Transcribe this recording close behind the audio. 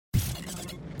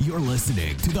You're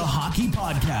listening to the Hockey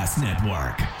Podcast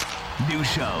Network. New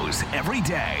shows every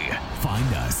day.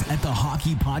 Find us at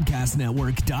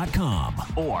thehockeypodcastnetwork.com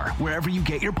or wherever you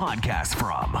get your podcasts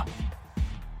from.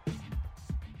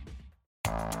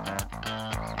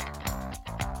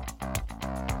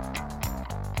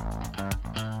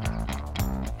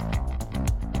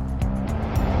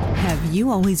 Have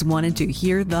you always wanted to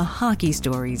hear the hockey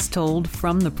stories told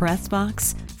from the press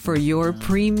box? For your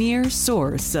premier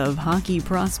source of hockey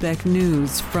prospect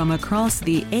news from across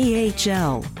the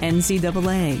AHL,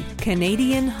 NCAA,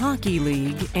 Canadian Hockey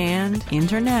League, and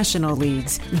international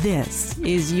leagues, this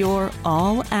is your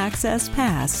all-access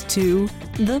pass to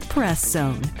The Press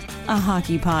Zone, a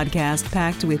hockey podcast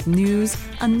packed with news,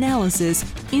 analysis,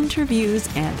 interviews,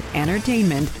 and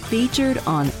entertainment featured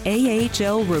on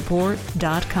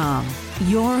AHLReport.com.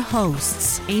 Your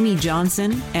hosts, Amy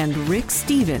Johnson and Rick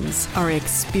Stevens, are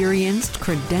experienced,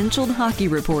 credentialed hockey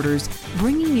reporters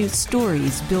bringing you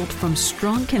stories built from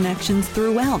strong connections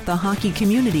throughout the hockey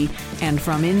community and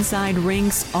from inside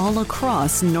rinks all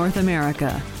across North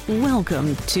America.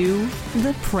 Welcome to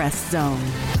The Press Zone.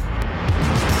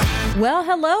 Well,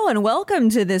 hello and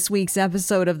welcome to this week's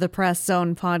episode of the Press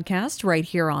Zone podcast right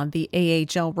here on the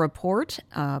AHL Report,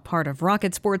 part of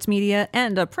Rocket Sports Media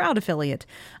and a proud affiliate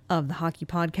of the Hockey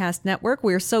Podcast Network.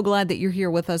 We're so glad that you're here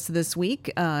with us this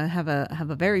week. Have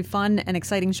a very fun and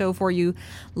exciting show for you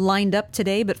lined up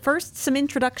today. But first, some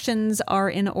introductions are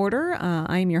in order.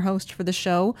 I am your host for the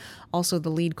show, also the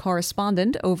lead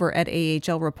correspondent over at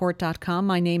AHLReport.com.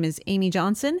 My name is Amy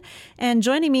Johnson, and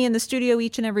joining me in the studio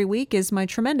each and every week is my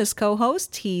tremendous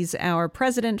co-host. He's our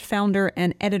president, founder,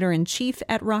 and editor-in-chief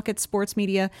at Rocket Sports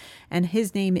Media, and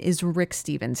his name is Rick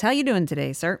Stevens. How you doing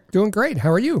today, sir? Doing great.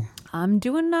 How are you? I'm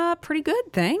doing pretty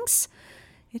good, thanks.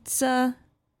 It's all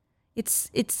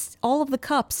of the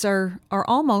cups are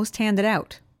almost handed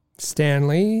out.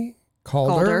 Stanley,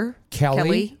 Calder,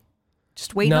 Kelly.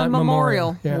 Just waiting on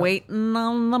Memorial. Yeah. Waiting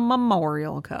on the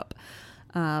Memorial Cup.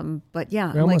 But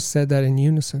yeah, We almost said that in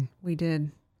unison. we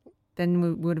did. Then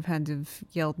we would have had to have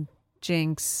yelled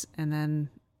Jinx, and then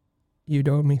You'd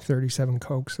owe me 37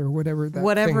 Cokes or whatever that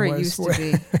whatever thing it was. used to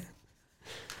be.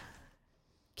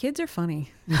 Kids are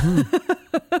funny.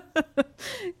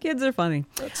 Kids are funny.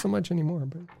 Not so much anymore,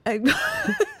 but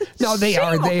No, they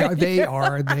are.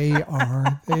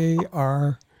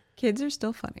 Kids are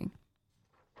still funny.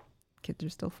 Kids are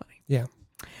still funny. Yeah.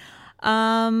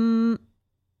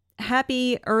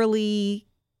 Happy early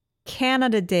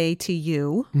Canada Day to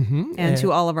you and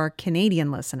to all of our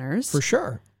Canadian listeners. For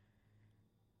sure.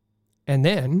 And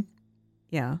then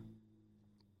Yeah.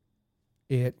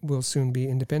 it will soon be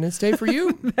Independence Day for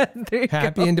you. There you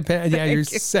Happy go. Independence. Yeah, you're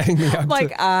setting me up.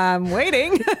 Like, I'm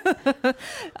waiting.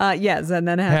 Yes, and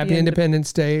then Happy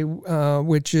Independence Day,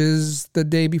 which is the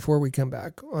day before we come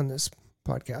back on this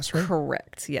podcast, right?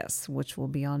 Correct, yes, which will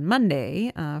be on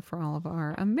Monday for all of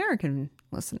our American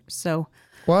listeners. So,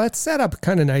 Well, it's set up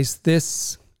kind of nice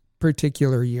this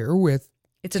particular year with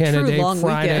it's a Canada true Day long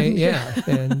Friday, weekend. yeah,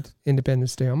 and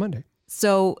Independence Day on Monday.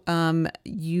 So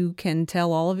you can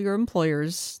tell all of your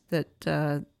employers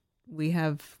that we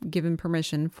have given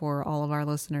permission for all of our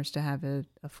listeners to have a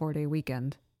 4-day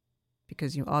weekend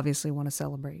because you obviously want to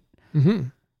celebrate. Mm-hmm.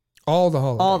 All the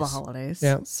holidays. All the holidays.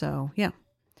 Yeah. So, yeah.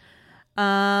 We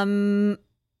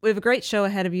have a great show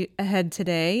ahead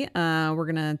today. We're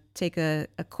going to take a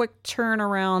quick turn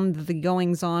around the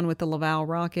goings-on with the Laval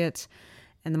Rocket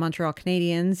and the Montreal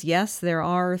Canadiens. Yes, there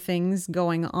are things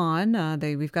going on.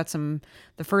 We've got the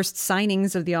first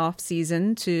signings of the off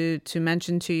season to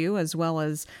mention to you, as well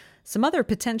as some other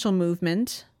potential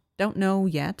movement. Don't know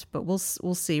yet, but we'll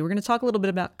see. We're going to talk a little bit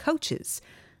about coaches.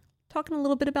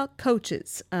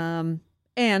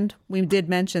 And we did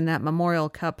mention that Memorial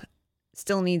Cup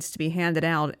still needs to be handed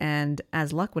out, and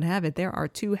as luck would have it, there are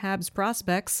 2 Habs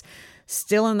prospects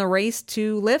still in the race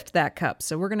to lift that cup.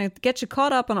 So we're going to get you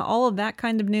caught up on all of that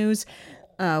kind of news.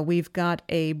 We've got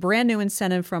a brand new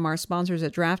incentive from our sponsors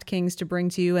at DraftKings to bring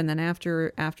to you, and then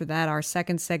after that, our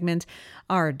second segment,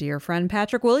 our dear friend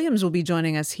Patrick Williams will be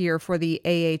joining us here for the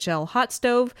AHL Hot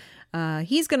Stove.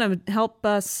 He's going to help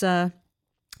us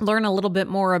learn a little bit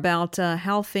more about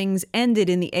how things ended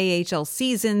in the AHL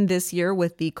season this year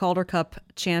with the Calder Cup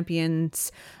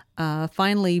champions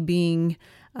finally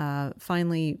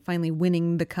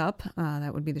winning the cup.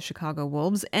 That would be the Chicago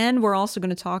Wolves. And we're also going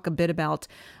to talk a bit about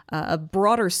a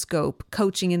broader scope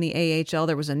coaching in the AHL.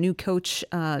 There was a new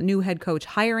head coach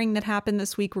hiring that happened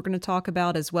this week we're going to talk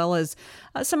about, as well as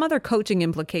some other coaching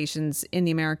implications in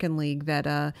the American League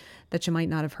that you might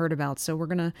not have heard about. So we're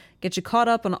going to get you caught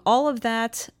up on all of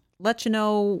that. let you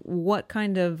know what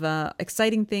kind of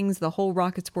exciting things the whole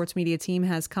Rocket Sports Media team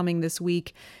has coming this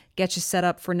week. Get you set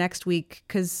up for next week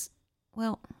because,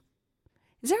 well,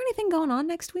 is there anything going on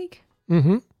next week?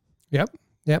 Mm-hmm. Yep.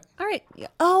 All right.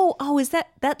 Oh, is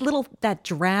that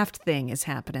draft thing is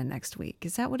happening next week?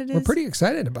 Is that what it is? We're pretty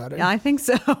excited about it. Yeah, I think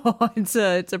so. It's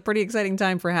a pretty exciting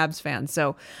time for Habs fans.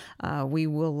 So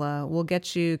we'll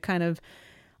get you kind of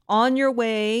on your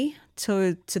way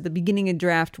to the beginning of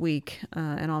draft week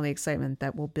and all the excitement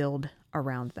that will build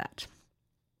around that.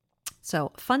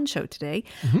 So fun show today.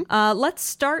 Mm-hmm. Let's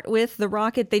start with the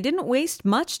Rocket. They didn't waste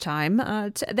much time.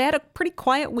 They had a pretty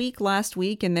quiet week last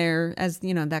week, and they're, as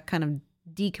you know, that kind of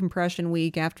decompression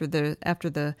week after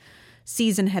the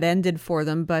season had ended for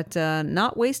them, but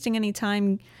not wasting any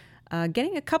time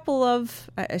getting a couple of,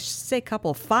 I should say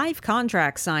 5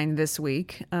 contracts signed this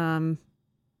week.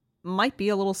 Might be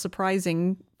a little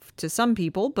surprising to some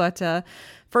people, but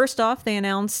first off, they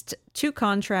announced 2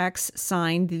 contracts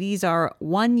signed. These are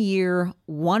 1-year,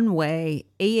 one-way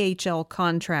AHL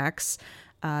contracts.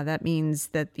 That means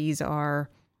that these are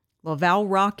Laval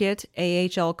Rocket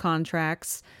AHL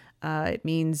contracts. It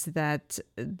means that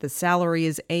the salary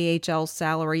is AHL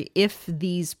salary. If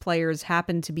these players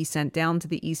happen to be sent down to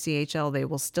the ECHL, they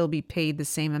will still be paid the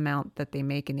same amount that they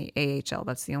make in the AHL.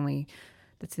 That's the only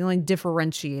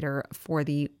differentiator for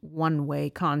the one-way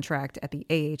contract at the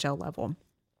AHL level.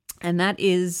 And that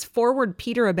is forward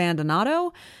Peter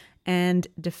Abbandonato and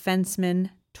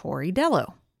defenseman Tori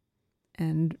Dello.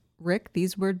 And Rick,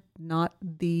 these were not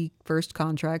the first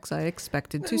contracts I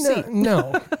expected to see.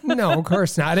 No, of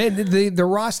course not. The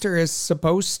roster is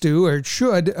supposed to, or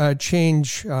should,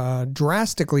 change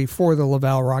drastically for the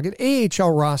Laval Rocket.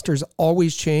 AHL rosters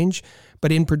always change,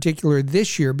 but in particular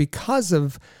this year, because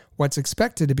of what's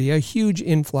expected to be a huge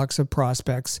influx of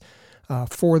prospects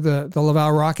for the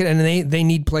Laval Rocket, and they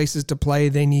need places to play.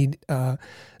 They need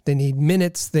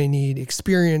minutes. They need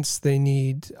experience. They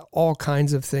need all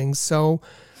kinds of things. So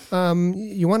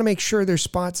you want to make sure there's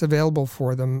spots available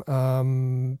for them.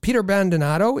 Peter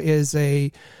Abbandonato is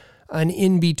an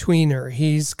in-betweener.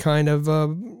 He's kind of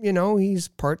he's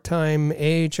part-time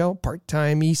AHL,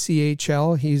 part-time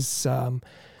ECHL. He's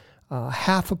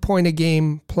half a point a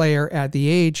game player at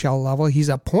the AHL level. He's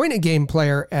a point a game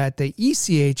player at the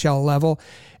ECHL level,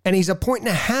 and he's a point and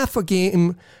a half a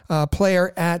game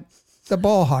player at the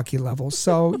ball hockey level.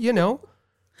 So,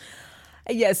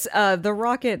 Yes, the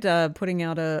Rocket putting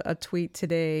out a tweet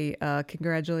today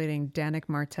congratulating Danik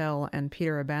Martel and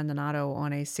Peter Abbandonato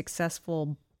on a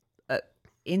successful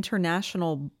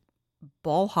international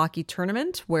ball hockey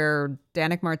tournament where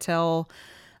Danik Martel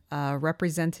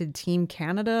represented Team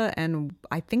Canada and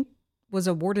I think was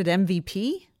awarded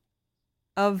MVP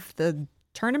of the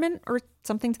tournament or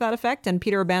something to that effect. And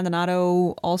Peter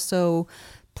Abbandonato also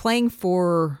playing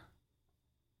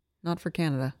not for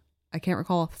Canada. I can't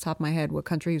recall off the top of my head what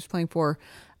country he was playing for,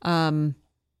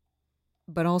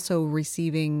 but also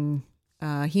receiving,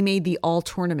 he made the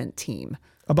all-tournament team.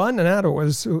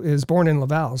 Abbandonato is born in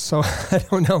Laval, so I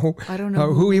don't know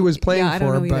who he was playing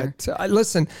for. But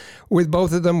listen, with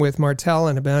both of them, with Martel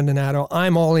and Abbandonato,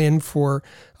 I'm all in for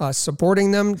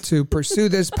supporting them to pursue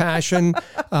this passion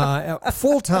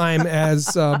full-time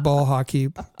as ball hockey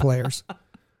players.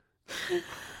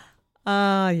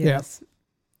 Yes.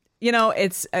 Yeah.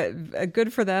 It's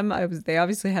good for them. They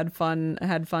obviously had fun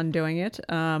doing it.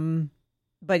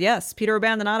 But yes, Peter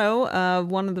Abbandonato,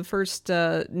 one of the first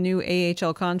new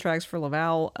AHL contracts for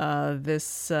Laval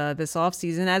this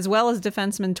offseason, as well as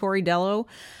defenseman Tori Dello.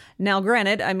 Now,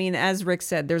 granted, I mean, as Rick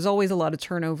said, there's always a lot of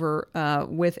turnover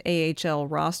with AHL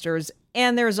rosters,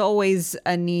 and there's always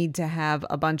a need to have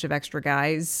a bunch of extra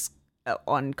guys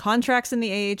on contracts in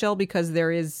the AHL because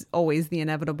there is always the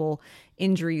inevitable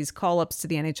injuries, call-ups to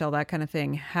the NHL, that kind of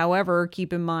thing. However,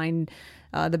 keep in mind,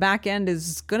 the back end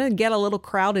is going to get a little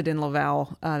crowded in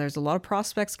Laval. There's a lot of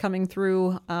prospects coming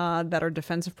through that are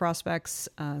defensive prospects.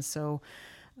 So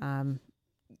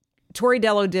Tori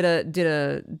Dello did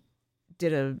a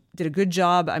good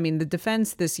job. I mean, the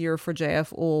defense this year for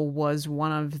JF Ull was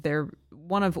one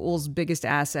of Ull's biggest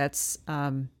assets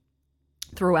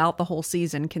throughout the whole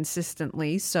season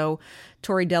consistently. So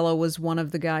Tori Dello was one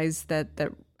of the guys that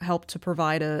helped to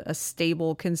provide a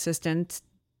stable, consistent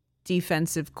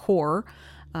defensive core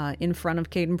in front of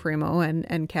Caden Primo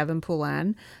and Kevin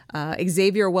Poulin.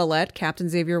 Xavier Ouellet, Captain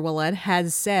Xavier Ouellet,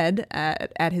 has said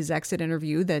at his exit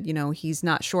interview that, he's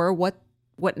not sure what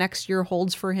next year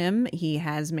holds for him. He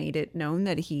has made it known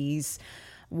that he's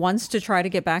wants to try to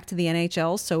get back to the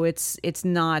NHL, so it's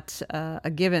not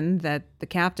a given that the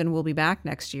captain will be back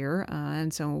next year,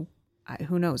 and so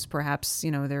who knows? Perhaps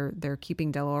they're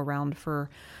keeping Dello around for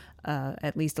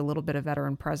at least a little bit of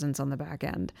veteran presence on the back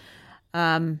end.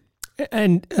 And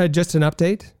just an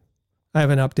update. I have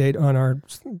an update on our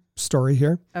story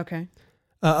here. Okay.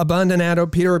 Peter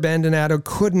Abbandonato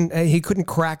couldn't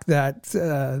crack that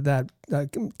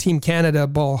Team Canada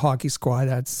ball hockey squad.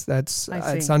 That's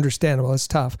it's understandable. It's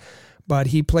tough, but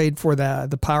he played for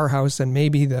the powerhouse and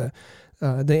maybe the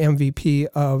MVP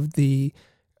of the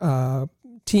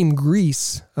Team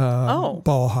Greece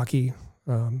ball hockey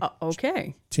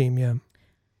team. Yeah,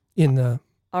 in the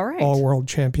All World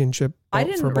Championship. I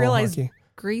didn't realize hockey.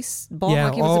 Greece ball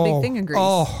hockey was a big thing in Greece.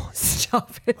 Oh,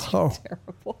 stop it! You're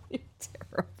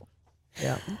terrible.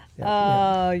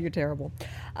 Yeah. You're terrible.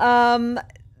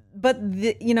 But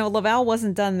Laval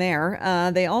wasn't done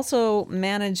there. They also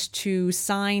managed to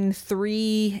sign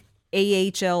 3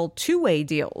 AHL two-way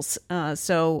deals.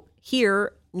 So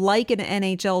here, like an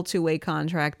NHL two-way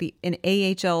contract, an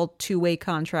AHL two-way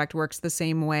contract works the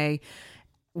same way,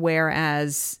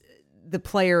 whereas the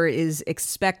player is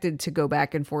expected to go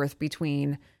back and forth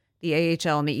between the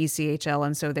AHL and the ECHL,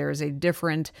 and so there's a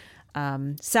different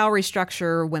salary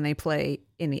structure when they play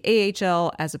in the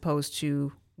AHL as opposed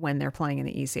to when they're playing in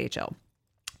the ECHL.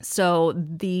 So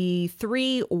the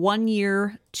 3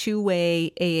 one-year,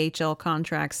 two-way AHL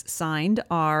contracts signed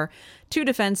are 2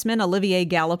 defensemen, Olivier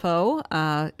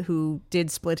Galipeau, who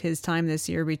did split his time this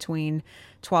year between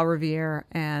Trois-Rivières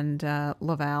and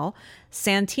Laval.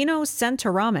 Santino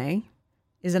Santarame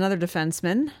is another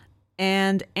defenseman.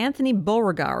 And Anthony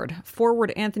Beauregard,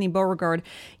 forward Anthony Beauregard.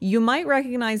 You might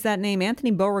recognize that name. Anthony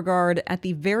Beauregard at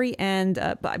the very end,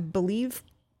 I believe,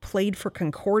 played for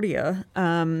Concordia.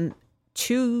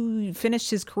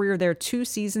 Finished his career there 2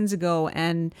 seasons ago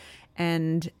and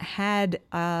had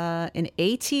an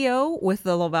ATO with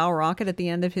the Laval Rocket at the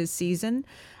end of his season.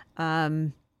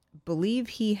 Believe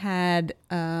he had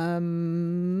a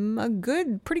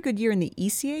pretty good year in the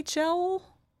ECHL,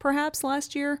 perhaps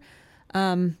last year.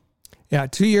 Yeah,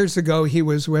 2 years ago, he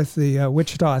was with the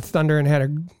Wichita Thunder and had a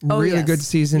really good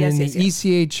season in the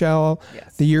ECHL.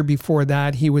 Yes. The year before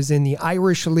that, he was in the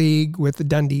Irish League with the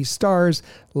Dundee Stars.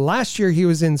 Last year, he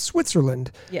was in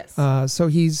Switzerland. Yes. So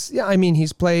he's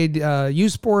played U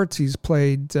Sports. He's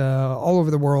played all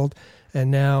over the world.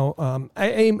 And now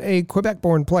a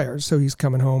Quebec-born player. So he's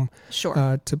coming home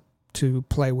to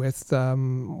play with,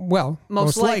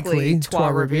 most likely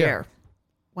Trois-Rivières.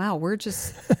 Wow, we're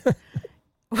just...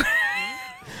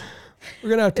 We're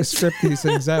going to have to strip these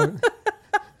things out.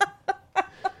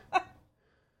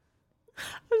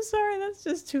 I'm sorry, that's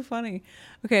just too funny.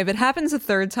 Okay, if it happens a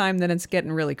third time, then it's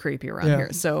getting really creepy around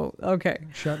here. So, okay.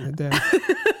 Shutting it down.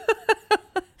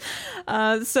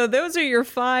 So those are your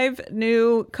 5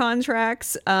 new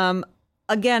contracts.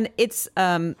 Again, it's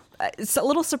a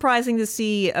little surprising to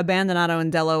see Abbandonato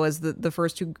and Dello as the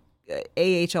first 2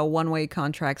 AHL one-way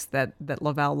contracts that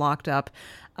Laval locked up.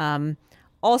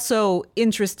 Also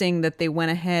interesting that they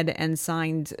went ahead and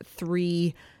signed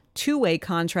 3 two-way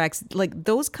contracts. Like,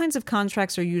 those kinds of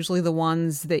contracts are usually the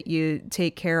ones that you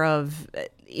take care of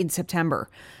in September.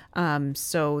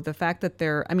 So the fact that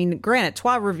granted,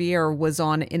 Trois-Rivières was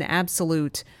on an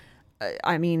absolute...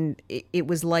 it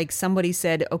was like somebody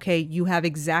said, okay, you have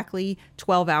exactly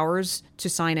 12 hours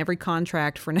to sign every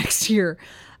contract for next year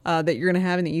that you're going to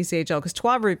have in the ECHL, because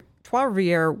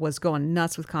Trois-Rivières was going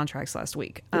nuts with contracts last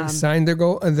week. They signed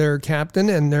their captain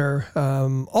and their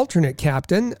alternate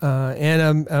captain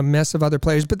and a mess of other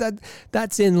players, but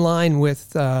that's in line with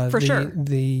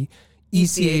the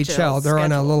ECHL. They're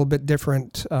on a little bit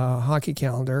different hockey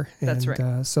calendar. That's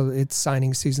right. So it's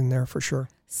signing season there for sure.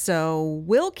 So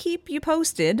we'll keep you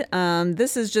posted.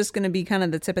 This is just going to be kind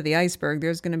of the tip of the iceberg.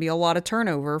 There's going to be a lot of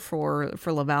turnover for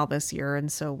Laval this year,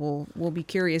 and so we'll be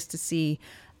curious to see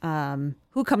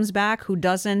who comes back, who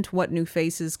doesn't, what new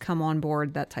faces come on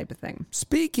board, that type of thing.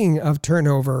 Speaking of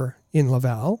turnover in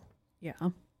Laval,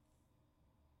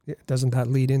 doesn't that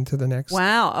lead into the next?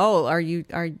 Wow! Oh,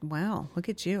 wow! Look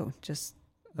at you, just.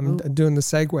 I'm doing the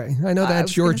segue. I know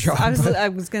that's your job. I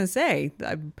was going to say,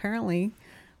 apparently.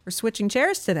 We're switching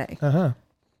chairs today.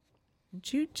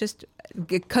 Would you just,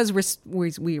 because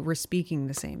we're speaking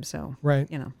the same, so right.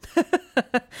 Keep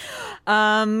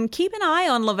an eye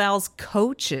on Laval's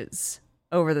coaches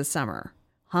over the summer.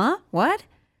 Huh? What?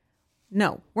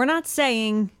 No, we're not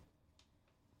saying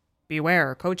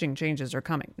beware, coaching changes are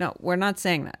coming. No, we're not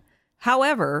saying that.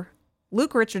 However,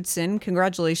 Luke Richardson,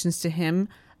 congratulations to him,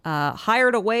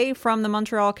 hired away from the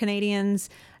Montreal Canadiens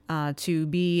to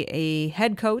be a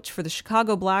head coach for the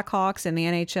Chicago Blackhawks and the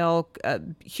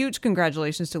NHL. Huge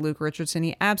congratulations to Luke Richardson.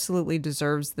 He absolutely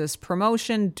deserves this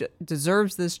promotion,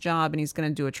 deserves this job, and he's going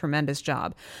to do a tremendous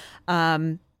job.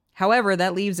 However,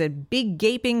 that leaves a big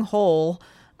gaping hole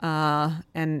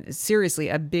and seriously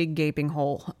a big gaping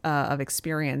hole of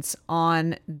experience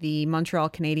on the Montreal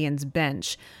Canadiens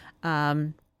bench.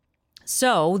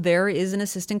 So there is an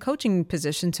assistant coaching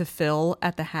position to fill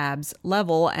at the Habs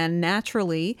level. And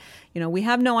naturally, we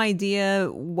have no idea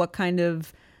what kind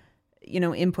of,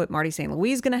 input Marty St.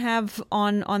 Louis is going to have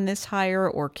on this hire,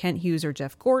 or Kent Hughes or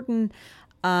Jeff Gordon.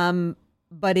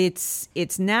 But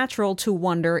it's natural to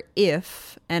wonder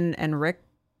if, and Rick,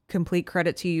 complete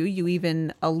credit to you. You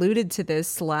even alluded to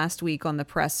this last week on the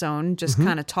Press Zone, just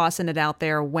kind of tossing it out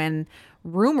there when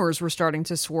rumors were starting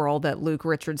to swirl that Luke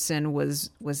Richardson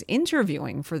was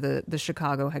interviewing for the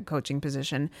Chicago head coaching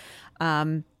position.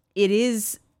 It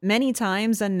is many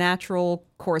times a natural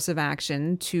course of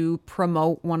action to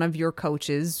promote one of your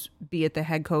coaches, be it the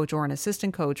head coach or an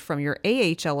assistant coach from your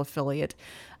AHL affiliate,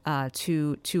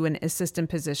 to an assistant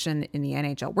position in the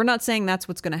NHL. We're not saying that's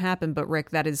what's going to happen, but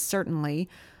Rick, that is certainly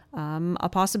a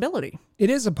possibility.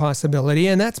 It is a possibility,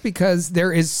 and that's because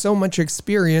there is so much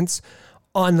experience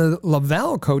on the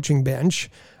Laval coaching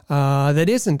bench that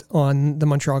isn't on the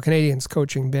Montreal Canadiens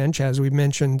coaching bench. As we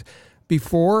mentioned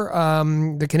before,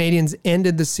 the Canadiens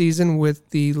ended the season with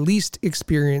the least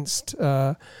experienced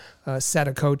set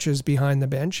of coaches behind the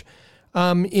bench.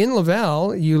 In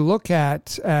Laval, you look at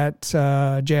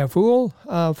JF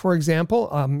Houle, for example,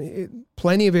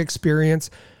 plenty of experience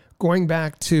going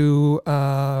back to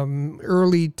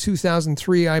early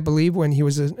 2003, I believe, when he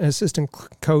was an assistant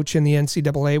coach in the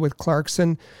NCAA with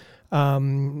Clarkson.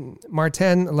 Martin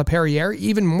Laperriere,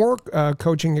 even more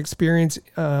coaching experience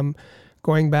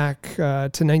going back to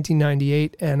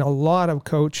 1998, and a lot of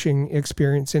coaching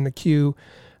experience in the Q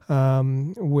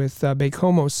with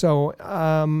Baie-Comeau. So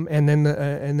and then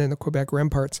the Quebec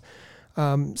Remparts.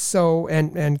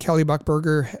 And Kelly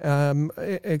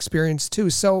Buchberger experience too.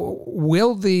 So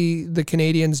will the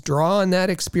Canadiens draw on that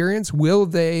experience? Will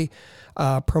they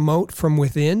promote from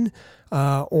within?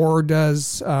 Or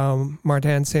does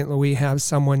Martin St. Louis have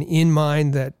someone in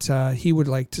mind that he would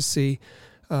like to see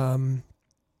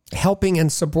helping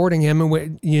and supporting him?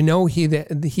 And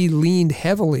he leaned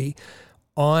heavily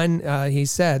on, he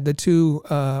said, the two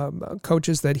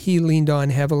coaches that he leaned on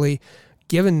heavily,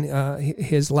 given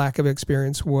his lack of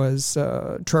experience, was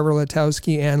Trevor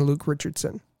Letowski and Luke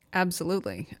Richardson.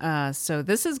 Absolutely. So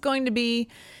this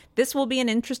will be an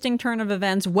interesting turn of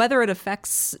events. Whether it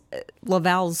affects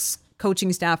Laval's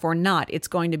coaching staff or not, it's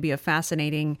going to be a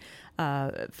fascinating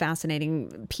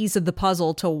piece of the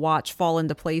puzzle to watch fall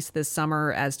into place this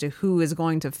summer as to who is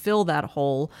going to fill that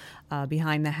hole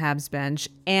behind the Habs bench.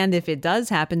 And if it does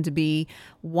happen to be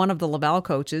one of the Laval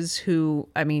coaches who,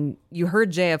 you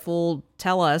heard JF Houle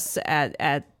tell us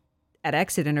at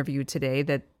exit interview today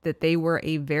that they were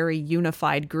a very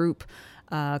unified group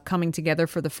coming together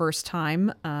for the first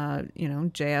time.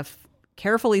 JF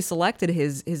carefully selected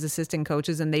his assistant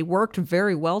coaches, and they worked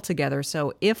very well together.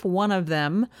 So if one of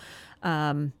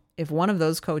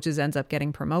those coaches ends up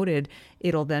getting promoted,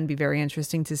 it'll then be very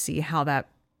interesting to see how that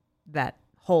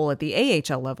hole at the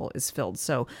AHL level is filled.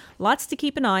 So lots to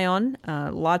keep an eye on,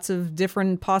 lots of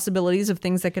different possibilities of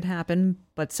things that could happen,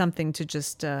 but something to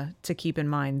just to keep in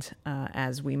mind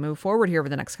as we move forward here over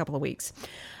the next couple of weeks.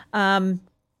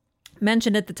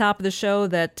 Mentioned at the top of the show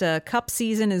that Cup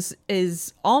season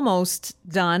is almost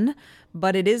done,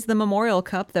 but it is the Memorial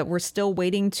Cup that we're still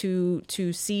waiting to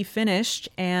see finished,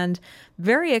 and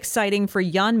very exciting for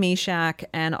Jan Mysak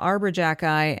and Arbor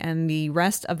Jacki and the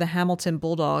rest of the Hamilton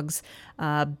Bulldogs,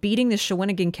 beating the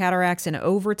Shawinigan Cataracts in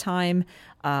overtime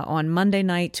on Monday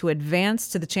night to advance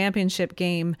to the championship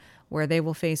game, where they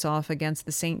will face off against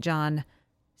the St. John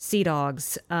Sea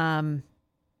Dogs.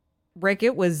 Rick,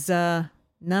 it was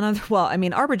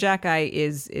Arbor Jacki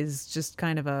is just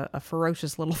kind of a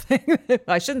ferocious little thing.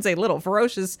 I shouldn't say little,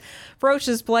 ferocious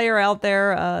player out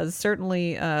there.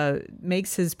 Certainly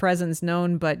makes his presence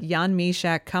known. But Jan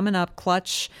Mysak coming up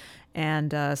clutch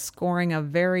and scoring a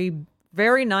very,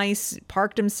 very nice,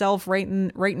 parked himself right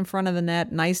in front of the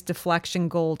net. Nice deflection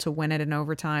goal to win it in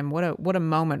overtime. What a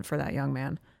moment for that young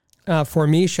man. For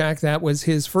Mysak, that was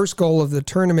his first goal of the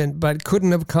tournament, but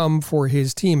couldn't have come for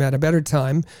his team at a better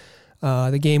time.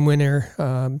 The game winner,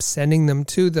 sending them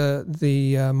to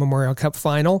the Memorial Cup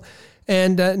final,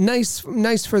 and nice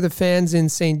for the fans in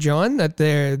St. John that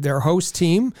their host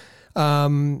team,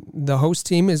 the host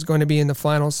team is going to be in the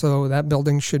final, so that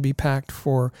building should be packed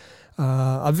for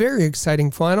a very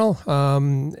exciting final.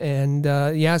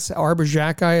 Yes, Arbor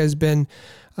Jacki has been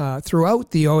throughout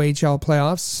the OHL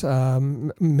playoffs,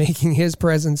 making his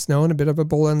presence known, a bit of a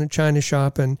bull in the china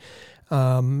shop, and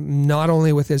not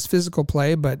only with his physical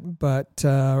play, but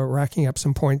racking up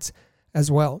some points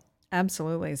as well.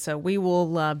 Absolutely. So we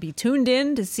will be tuned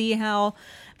in to see how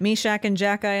Meshack and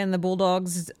Jacki and the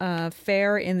Bulldogs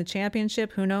fare in the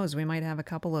championship. Who knows? We might have a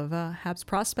couple of Habs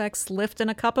prospects lifting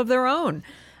a cup of their own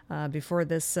before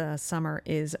this summer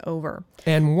is over.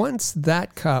 And once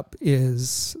that cup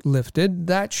is lifted,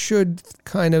 that should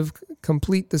kind of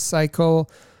complete the cycle.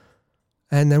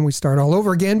 And then we start all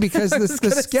over again because the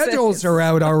schedules are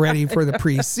out already for the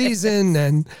preseason.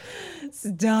 And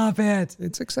stop it.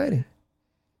 It's exciting.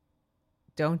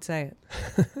 Don't say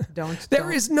it.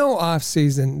 There is no off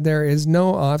season. There is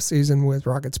no off season with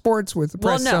Rocket Sports, with the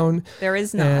Press Zone. There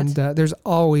is not. And there's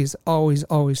always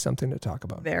something to talk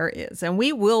about. There is. And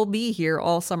we will be here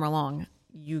all summer long.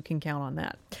 You can count on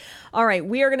that. All right.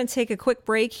 We are going to take a quick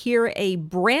break. Hear a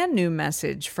brand new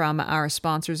message from our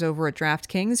sponsors over at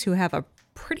DraftKings, who have a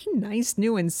pretty nice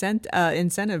new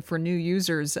incentive for new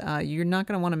users. You're not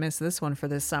going to want to miss this one for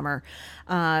this summer.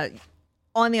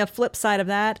 On the flip side of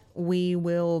that, we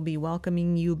will be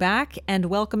welcoming you back and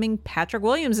welcoming Patrick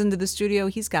Williams into the studio.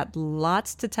 He's got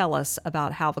lots to tell us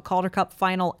about how the Calder Cup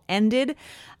final ended,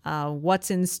 what's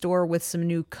in store with some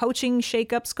new coaching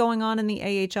shakeups going on in the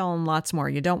AHL, and lots more.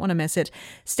 You don't want to miss it.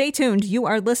 Stay tuned. You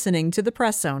are listening to The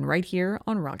Press Zone right here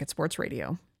on Rocket Sports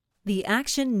Radio. The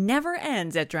action never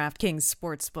ends at DraftKings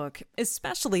Sportsbook,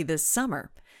 especially this summer.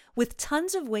 With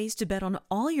tons of ways to bet on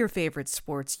all your favorite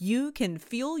sports, you can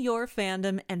fuel your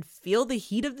fandom and feel the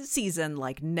heat of the season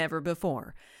like never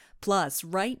before. Plus,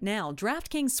 right now,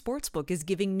 DraftKings Sportsbook is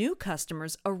giving new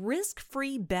customers a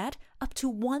risk-free bet up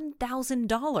to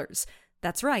 $1,000.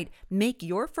 That's right, make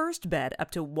your first bet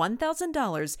up to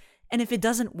 $1,000, and if it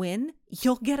doesn't win,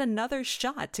 you'll get another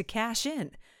shot to cash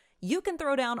in. You can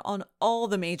throw down on all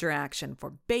the major action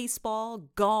for baseball,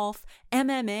 golf,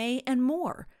 MMA, and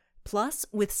more. Plus,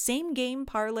 with same-game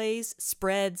parlays,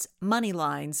 spreads, money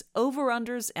lines,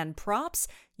 over-unders, and props,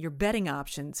 your betting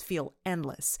options feel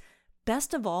endless.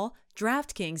 Best of all,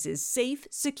 DraftKings is safe,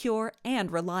 secure,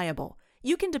 and reliable.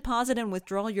 You can deposit and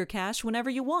withdraw your cash whenever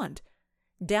you want.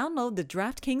 Download the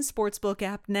DraftKings Sportsbook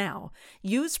app now.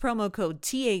 Use promo code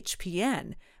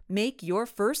THPN. Make your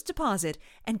first deposit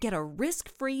and get a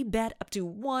risk-free bet up to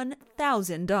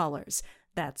 $1,000.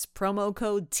 That's promo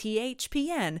code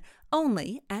THPN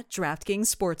only at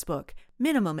DraftKings Sportsbook.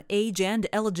 Minimum age and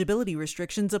eligibility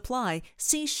restrictions apply.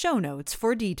 See show notes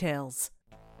for details.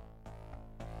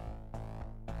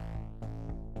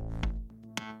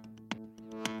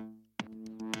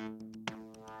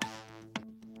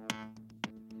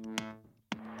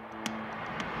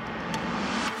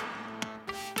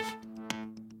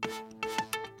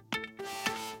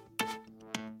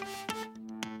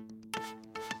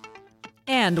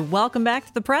 And welcome back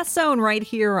to the Press Zone right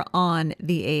here on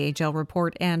the AHL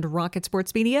Report and Rocket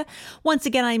Sports Media. Once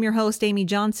again, I'm your host, Amy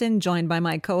Johnson, joined by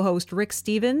my co-host, Rick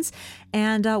Stevens.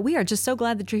 And we are just so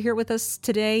glad that you're here with us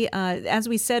today. As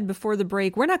we said before the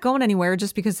break, we're not going anywhere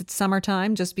just because it's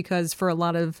summertime, just because for a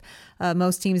lot of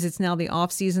most teams, it's now the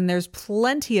off season. There's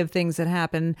plenty of things that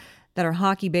happen that are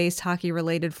hockey-based,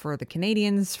 hockey-related for the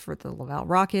Canadians, for the Laval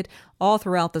Rocket, all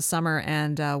throughout the summer.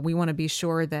 And we want to be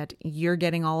sure that you're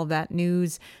getting all of that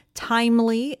news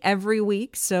timely every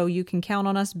week, so you can count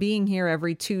on us being here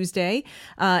every Tuesday.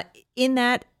 In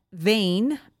that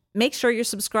vein, make sure you're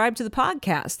subscribed to the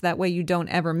podcast. That way you don't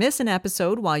ever miss an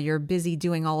episode while you're busy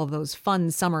doing all of those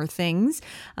fun summer things.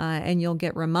 And you'll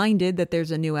get reminded that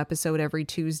there's a new episode every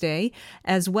Tuesday,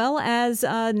 as well as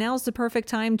now's the perfect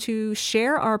time to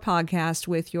share our podcast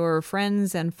with your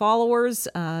friends and followers,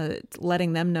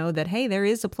 letting them know that, hey, there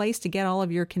is a place to get all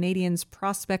of your Canadians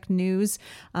prospect news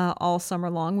all summer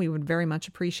long. We would very much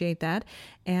appreciate that.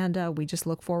 And we just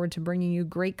look forward to bringing you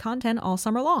great content all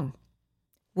summer long.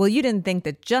 Well, you didn't think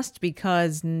that just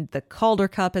because the Calder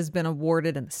Cup has been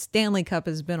awarded and the Stanley Cup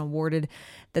has been awarded,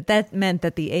 that meant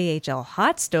that the AHL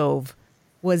hot stove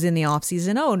was in the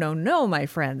offseason. Oh, no, my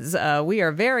friends. We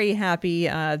are very happy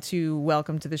to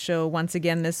welcome to the show once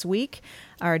again this week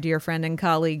our dear friend and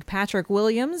colleague, Patrick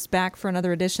Williams, back for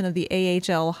another edition of the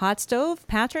AHL Hot Stove.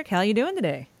 Patrick, how are you doing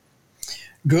today?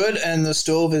 Good, and the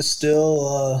stove is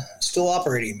still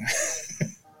operating.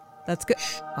 That's good.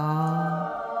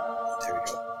 There we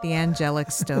go. The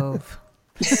angelic stove.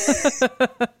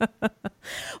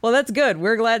 Well, that's good.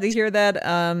 We're glad to hear that.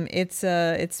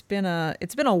 It's been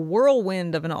a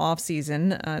whirlwind of an off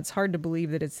season. It's hard to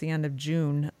believe that it's the end of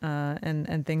June,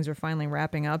 and things are finally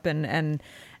wrapping up. And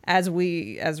as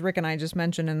Rick and I just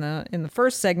mentioned in the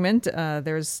first segment,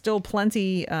 there's still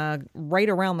plenty right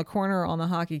around the corner on the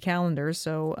hockey calendar.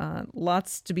 So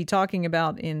lots to be talking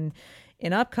about in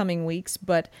upcoming weeks,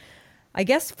 but. I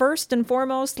guess first and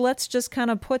foremost, let's just kind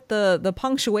of put the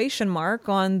punctuation mark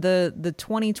on the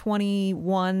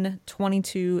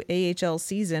 2021-22 AHL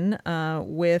season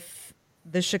with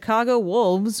the Chicago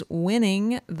Wolves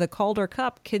winning the Calder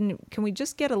Cup. Can we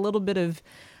just get a little bit of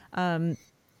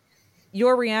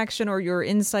your reaction or your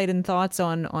insight and thoughts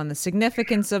on the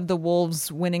significance of the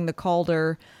Wolves winning the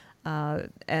Calder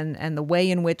and the way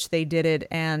in which they did it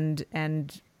and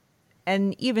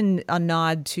even a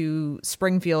nod to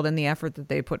Springfield and the effort that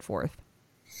they put forth?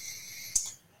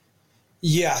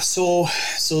 Yeah, so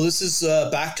this is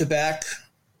back-to-back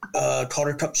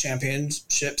Calder Cup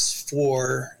championships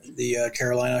for the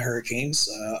Carolina Hurricanes.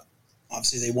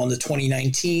 Obviously, they won the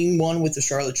 2019 one with the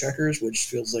Charlotte Checkers, which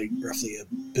feels like roughly a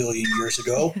billion years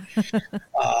ago.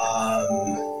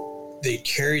 They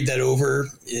carried that over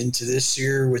into this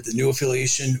year with the new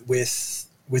affiliation with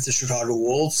the Chicago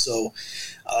Wolves. So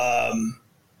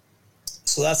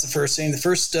that's the first thing. The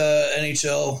first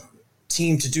NHL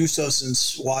team to do so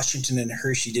since Washington and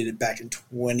Hershey did it back in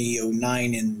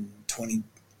 2009 and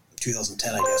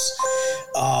 2010, I guess.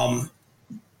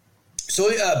 So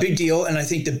a big deal. And I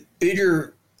think the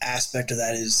bigger aspect of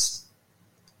that is,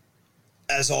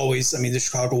 as always, I mean, the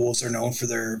Chicago Wolves are known for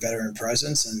their veteran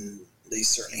presence, and they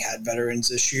certainly had veterans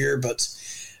this year. But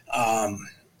I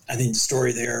think the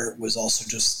story there was also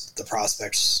just the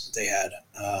prospects they had.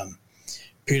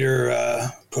 Peter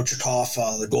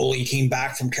Kochetkov, the goalie, came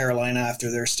back from Carolina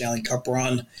after their Stanley Cup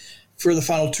run for the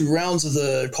final two rounds of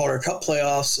the Calder Cup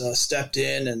playoffs, stepped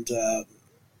in and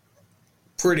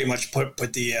pretty much put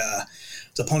the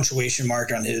punctuation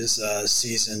mark on his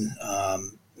season.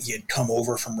 He had come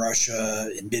over from Russia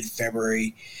in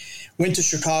mid-February, went to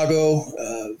Chicago.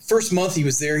 First month he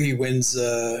was there, he wins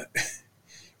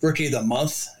Rookie of the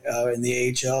Month in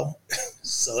the AHL.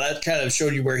 So that kind of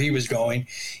showed you where he was going.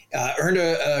 Earned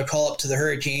a call up to the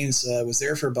Hurricanes, was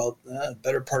there for about the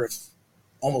better part of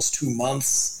almost 2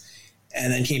 months,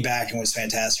 and then came back and was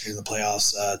fantastic in the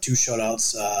playoffs. 2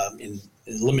 shutouts in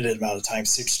a limited amount of time,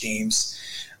 6 games.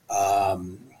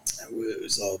 It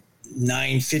was a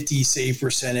 .950 save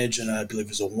percentage, and I believe it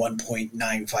was a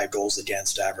 1.95 goals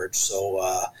against average.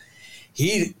 So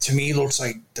he, to me, looks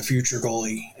like the future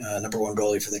goalie, number one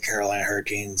goalie for the Carolina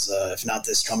Hurricanes. If not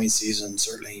this coming season,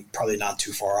 certainly probably not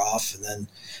too far off. And then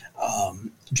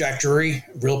Jack Drury,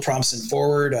 real promising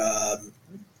forward,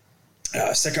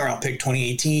 second round pick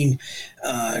 2018,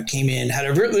 came in, had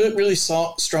a really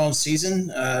strong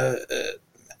season,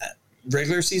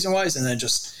 regular season wise, and then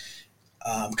just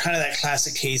kind of that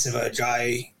classic case of a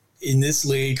guy in this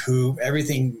league who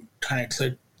everything kind of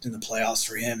clicked in the playoffs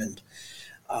for him, and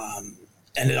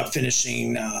ended up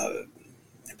finishing, I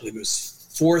believe it was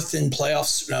third in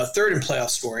playoff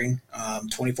scoring,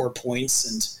 24 points,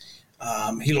 and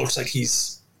he looks like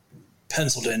he's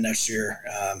penciled in next year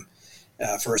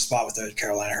for a spot with the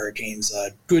Carolina Hurricanes.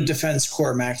 Good defense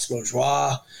core, Max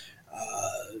Bourgeois,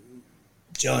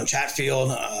 Jalen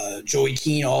Chatfield, Joey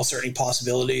Keane, all certainly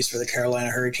possibilities for the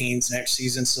Carolina Hurricanes next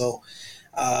season. So,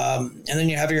 and then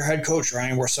you have your head coach,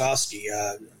 Ryan Warsawski,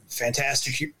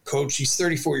 fantastic coach. He's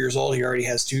 34 years old. He already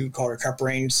has 2 Calder Cup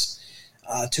rings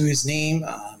to his name.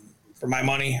 For my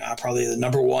money, probably the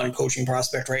number one coaching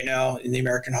prospect right now in the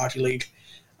American Hockey League.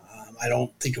 I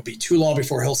don't think it'll be too long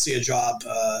before he'll see a job,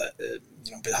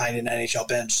 behind an NHL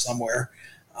bench somewhere.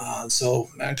 So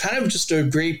kind of just a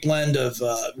great blend of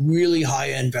really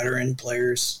high-end veteran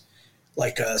players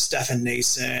like Stefan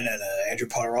Nason and Andrew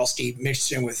Podorowski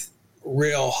mixed in with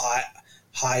real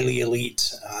highly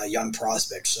elite young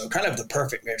prospects. So kind of the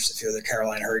perfect mix if you're the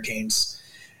Carolina Hurricanes,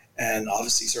 and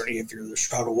obviously certainly if you're the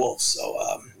Chicago Wolves. So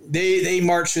they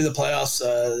marched through the playoffs.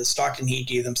 The Stockton Heat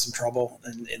gave them some trouble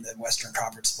in the Western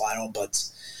Conference Final, but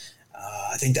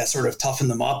I think that sort of toughened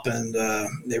them up, and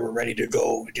they were ready to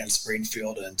go against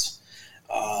Springfield, and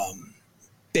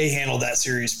they handled that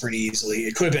series pretty easily.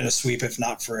 It could have been a sweep if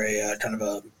not for a kind of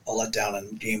a letdown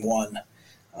in Game 1.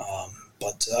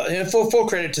 But full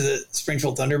credit to the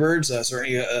Springfield Thunderbirds,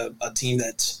 certainly a team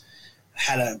that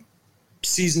had a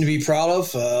season to be proud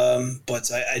of,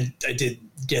 but I did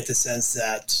get the sense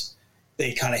that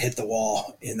they kind of hit the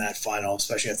wall in that final,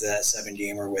 especially after that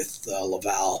 7-gamer with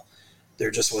Laval. There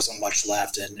just wasn't much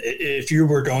left. And if you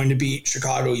were going to beat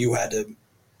Chicago, you had to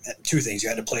 – 2 things. You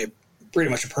had to play pretty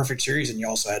much a perfect series, and you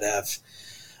also had to have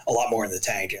a lot more in the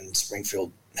tank, and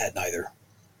Springfield had neither.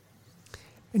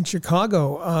 In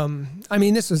Chicago,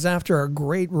 this was after a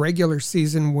great regular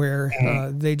season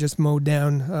where they just mowed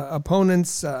down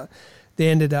opponents. They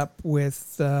ended up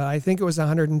with, I think it was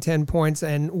 110 points,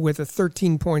 and with a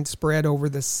 13-point spread over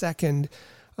the second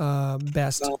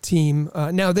best team.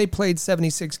 Now, they played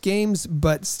 76 games,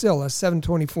 but still a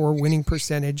 .724 winning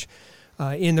percentage.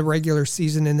 in the regular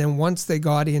season. And then once they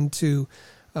got into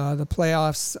the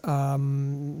playoffs,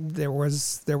 there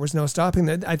was no stopping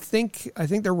that. I think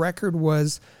their record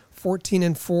was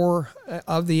 14-4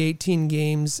 of the 18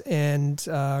 games, and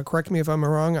correct me if I'm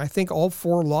wrong, I think all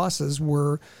 4 losses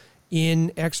were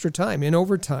in extra time, in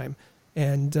overtime.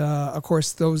 And of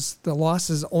course, the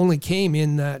losses only came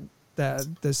in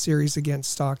the series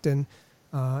against Stockton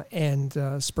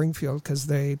and Springfield, because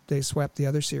they swept the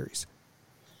other series.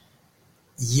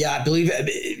 Yeah, I believe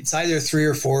it's either 3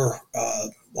 or 4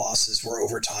 losses were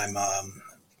overtime.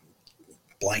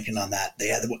 Blanking on that. They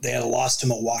had a loss to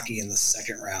Milwaukee in the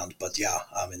second round, but yeah,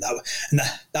 I mean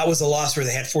that was a loss where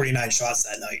they had 49 shots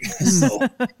that night. So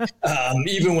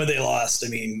even when they lost, I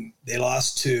mean they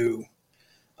lost to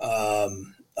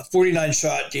a 49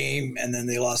 shot game, and then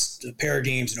they lost a pair of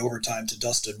games in overtime to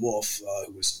Dustin Wolf,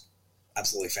 who was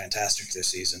absolutely fantastic this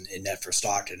season in net for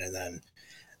Stockton. And then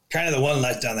kind of the one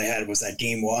letdown they had was that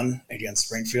game 1 against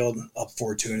Springfield, up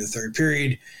 4-2 in the third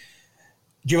period.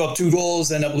 Give up 2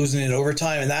 goals, end up losing in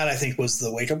overtime. And that, I think, was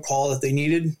the wake-up call that they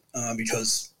needed,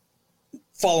 because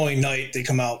following night, they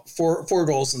come out 4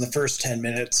 goals in the first 10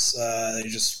 minutes. They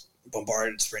just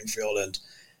bombarded Springfield and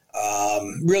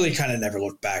really kind of never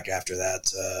looked back after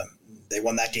that. They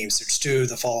won that game 6-2.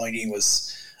 The following game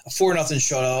was a 4-0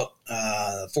 shutout,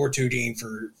 4-2 game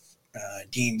for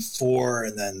game 4,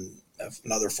 and then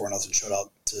another 4-0 shutout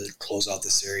to close out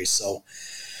the series. So,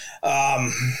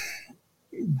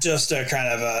 just a kind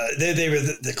of they were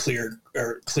the clear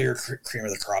cream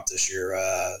of the crop this year.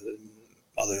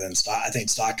 Other than I think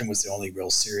Stockton was the only real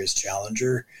serious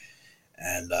challenger,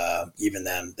 and even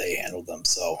then they handled them.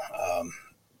 So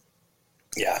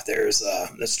yeah,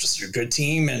 that's just a good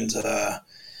team, and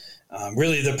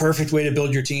really the perfect way to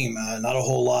build your team. Not a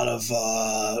whole lot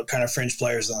of kind of fringe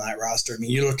players on that roster. I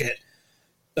mean, you look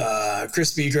at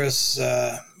Chris Begras,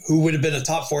 who would have been a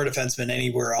top 4 defenseman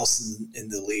anywhere else in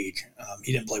the league.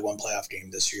 He didn't play one playoff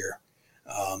game this year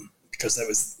because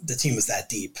the team was that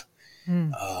deep.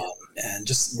 And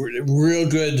just real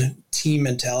good team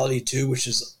mentality too, which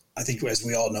is, I think, as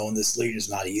we all know, in this league is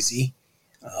not easy.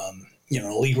 A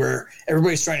league where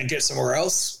everybody's trying to get somewhere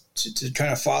else, to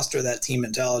kind of foster that team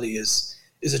mentality is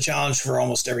a challenge for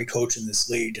almost every coach in this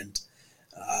league. And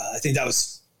I think that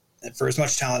was, for as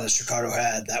much talent as Chicago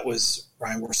had, that was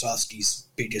Ryan Warsofsky's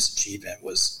biggest achievement,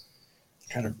 was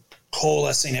kind of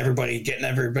coalescing everybody, getting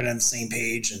everybody on the same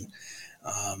page, and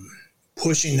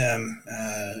pushing them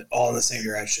all in the same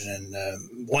direction.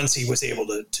 And once he was able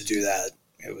to do that,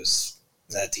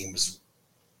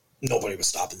 nobody was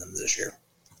stopping them this year.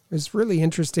 It's really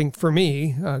interesting for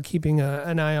me, keeping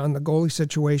an eye on the goalie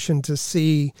situation, to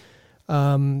see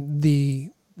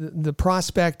the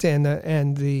prospect and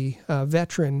the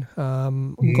veteran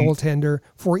goaltender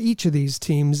for each of these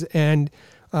teams. And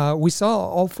we saw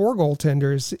all 4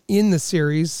 goaltenders in the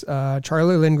series,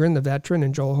 Charlie Lindgren, the veteran,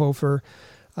 and Joel Hofer,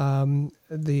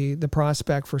 the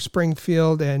prospect for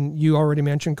Springfield. And you already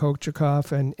mentioned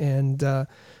Kochikov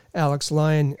and Alex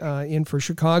Lyon in for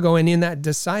Chicago. And in that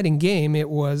deciding game, it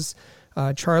was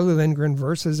Charlie Lindgren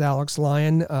versus Alex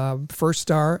Lyon. First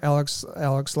star, Alex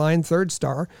Lyon. Third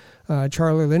star,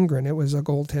 Charlie Lindgren. It was a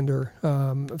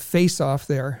goaltender face-off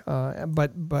there,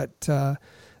 but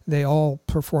they all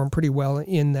performed pretty well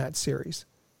in that series.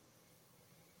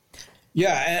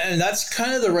 Yeah, and that's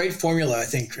kind of the right formula I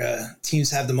think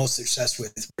teams have the most success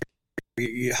with.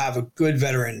 You have a good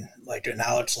veteran like an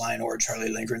Alex Lyon or Charlie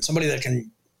Lindgren, somebody that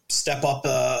can step up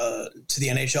to the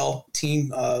NHL team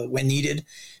when needed,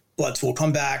 but will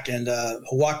come back and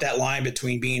walk that line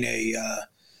between being a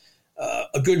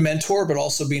good mentor, but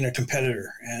also being a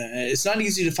competitor. And it's not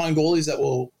easy to find goalies that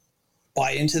will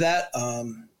buy into that.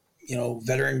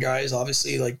 Veteran guys,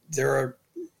 obviously, like there are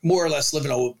more or less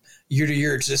living a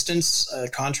year-to-year existence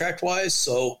contract-wise.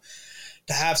 So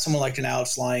to have someone like an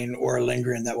Alex Lyon or a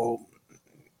Lindgren that will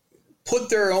put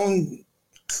their own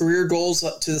career goals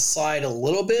up to the side a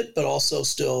little bit, but also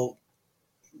still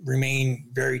remain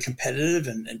very competitive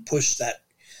and push that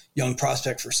young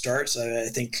prospect for starts, I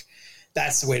think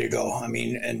that's the way to go. I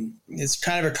mean, and it's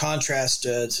kind of a contrast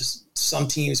to some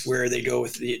teams where they go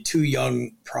with the 2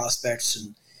 young prospects,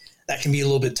 and that can be a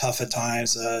little bit tough at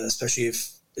times, especially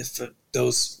if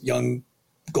those young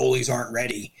goalies aren't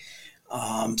ready.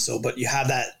 But you have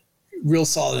that real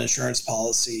solid insurance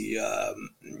policy.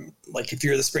 Like if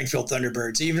you're the Springfield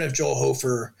Thunderbirds, even if Joel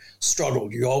Hofer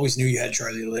struggled, you always knew you had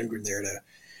Charlie Lindgren there to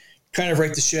kind of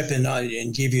right the ship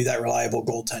and give you that reliable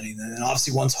goaltending. And then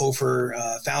obviously once Hofer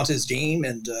found his game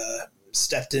and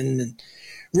stepped in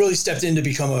to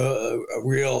become a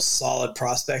real solid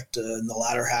prospect in the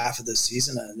latter half of the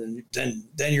season, and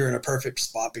then you're in a perfect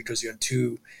spot because you have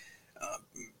 2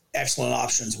 excellent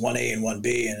options, 1A and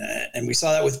 1B. And we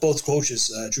saw that with both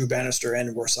coaches, Drew Bannister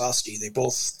and Warsofsky. They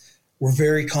both were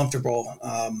very comfortable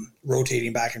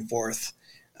rotating back and forth,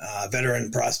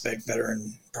 veteran prospect,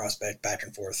 back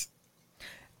and forth.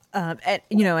 And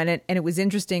it was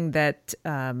interesting that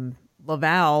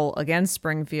Laval against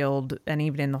Springfield, and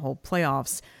even in the whole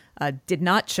playoffs, did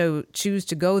not choose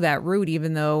to go that route,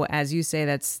 even though, as you say,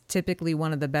 that's typically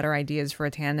one of the better ideas for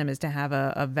a tandem is to have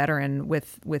a veteran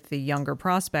with the younger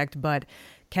prospect. But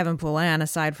Kevin Poulin,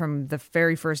 aside from the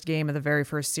very first game of the very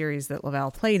first series that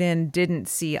Laval played in, didn't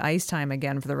see ice time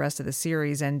again for the rest of the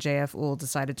series, and JF Uhl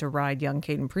decided to ride young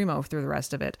Caden Primo through the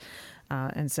rest of it.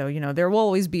 And so, there will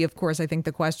always be, of course, I think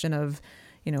the question of,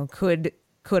 could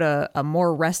a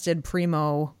more rested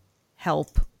Primo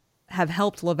have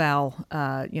helped Laval,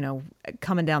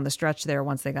 coming down the stretch there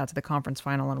once they got to the conference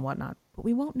final and whatnot. But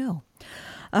we won't know.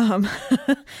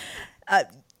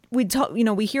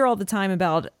 We hear all the time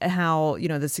about how,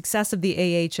 the success of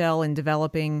the AHL in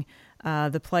developing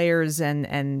the players,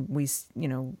 and we,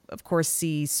 of course,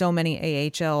 see so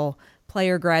many AHL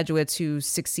player graduates who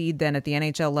succeed then at the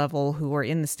NHL level, who are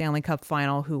in the Stanley Cup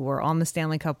final, who were on the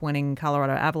Stanley Cup winning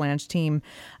Colorado Avalanche team.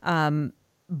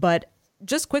 But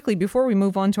just quickly, before we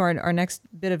move on to our next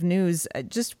bit of news, I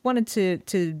just wanted to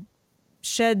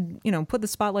put the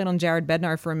spotlight on Jared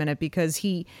Bednar for a minute, because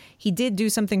he did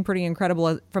do something pretty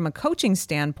incredible from a coaching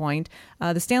standpoint.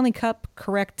 The Stanley Cup,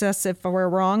 correct us if we're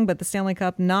wrong, but the Stanley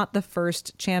Cup, not the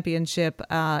first championship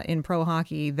in pro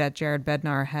hockey that Jared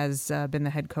Bednar has been the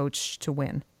head coach to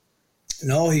win.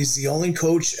 No, he's the only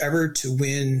coach ever to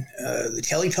win the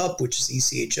Kelly Cup, which is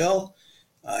ECHL.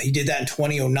 He did that in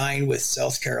 2009 with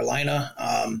South Carolina.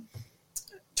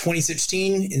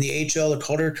 2016 in the AHL, the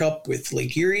Calder Cup with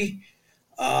Lake Erie.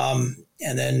 And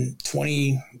then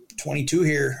 2022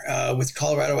 here with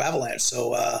Colorado Avalanche.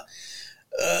 So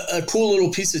a cool little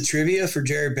piece of trivia for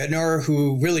Jared Bednar,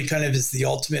 who really kind of is the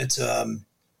ultimate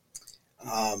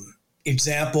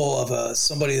example of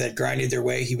somebody that grinded their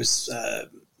way. He was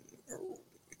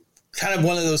kind of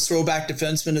one of those throwback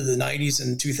defensemen of the 90s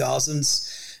and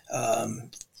 2000s.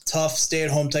 Tough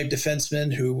stay-at-home type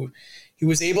defenseman who he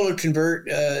was able to convert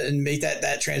and make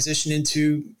that transition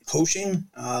into coaching.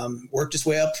 Worked his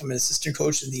way up from an assistant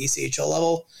coach at the ECHL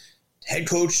level, head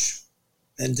coach,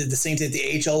 and did the same thing at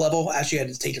the AHL level. Actually had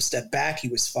to take a step back. He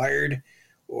was fired,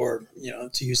 or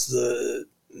to use the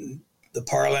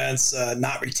parlance,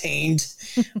 not retained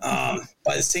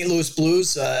by the St. Louis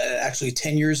Blues. Actually,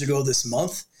 10 years ago this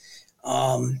month,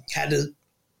 had to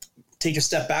take a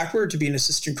step backward to be an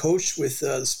assistant coach with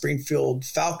the Springfield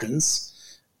Falcons.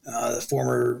 The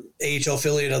former AHL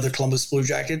affiliate of the Columbus Blue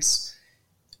Jackets,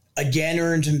 again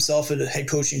earned himself a head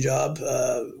coaching job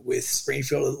with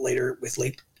Springfield, later with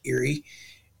Lake Erie,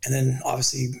 and then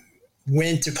obviously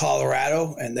went to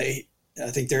Colorado. And I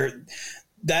think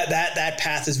that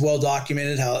path is well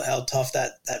documented. How tough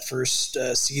that first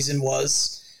season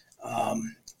was.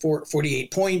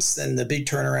 48 points, then the big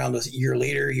turnaround a year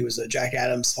later. He was a Jack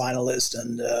Adams finalist,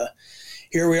 and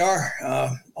here we are,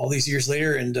 all these years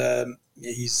later, and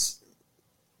he's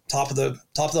top of the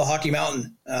hockey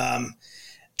mountain.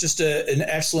 Just an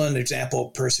excellent example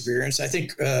of perseverance. I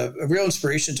think a real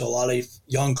inspiration to a lot of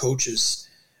young coaches,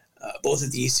 both at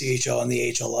the ECHL and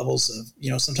the AHL levels.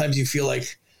 Of sometimes you feel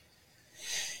like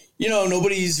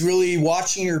nobody's really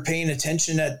watching or paying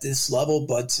attention at this level,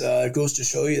 but it goes to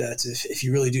show you that if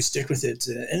you really do stick with it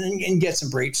and get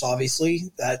some breaks,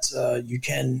 obviously, that you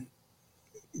can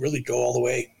really go all the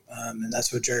way. And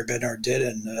that's what Jared Bednar did.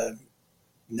 And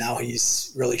now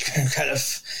he's really kind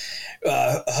of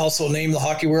a household name in the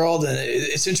hockey world. And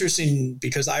it's interesting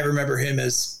because I remember him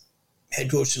as head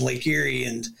coach in Lake Erie,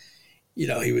 and,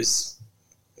 he was,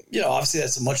 obviously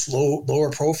that's a much lower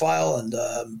profile, and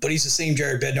but he's the same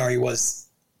Jared Bednar he was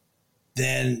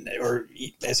then, or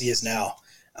as he is now.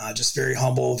 Just very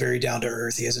humble, very down to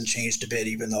earth. He hasn't changed a bit,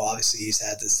 even though obviously he's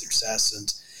had this success.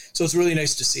 And so it's really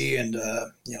nice to see, and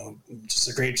just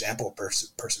a great example of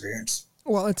perseverance.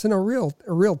 Well, it's a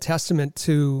real testament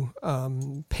to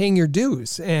paying your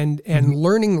dues and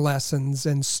learning lessons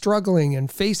and struggling and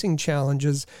facing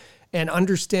challenges and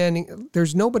understanding.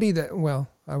 There's nobody that, well,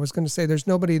 I was going to say there's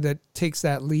nobody that takes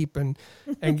that leap and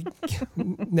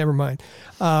never mind.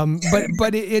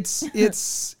 But it's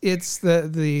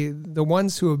the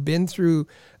ones who have been through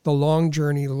the long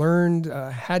journey, learned,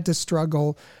 had to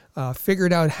struggle,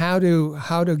 figured out how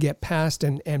to get past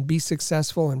and be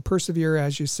successful and persevere,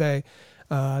 as you say,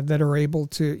 that are able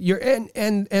to.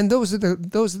 And those are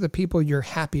the people you're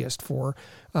happiest for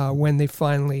when they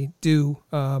finally do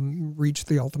reach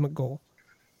the ultimate goal.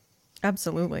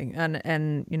 Absolutely.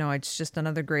 And it's just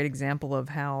another great example of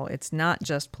how it's not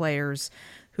just players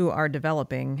who are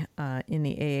developing in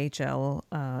the AHL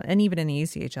and even in the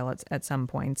ECHL at some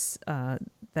points,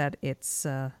 that it's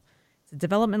a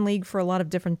development league for a lot of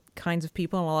different kinds of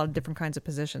people and a lot of different kinds of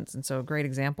positions. And so a great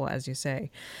example, as you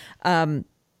say.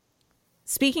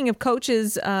 Speaking of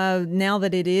coaches, now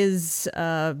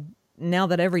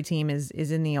that every team is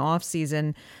in the off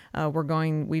season,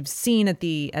 we've seen at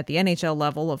the NHL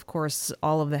level, of course,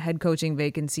 all of the head coaching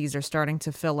vacancies are starting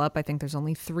to fill up. I think there's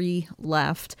only 3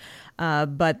 left.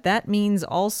 But that means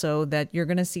also that you're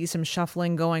going to see some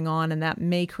shuffling going on, and that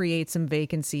may create some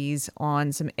vacancies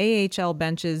on some AHL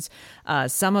benches.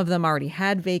 Some of them already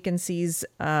had vacancies.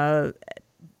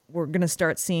 We're going to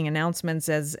start seeing announcements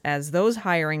as those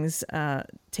hirings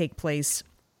take place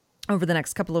over the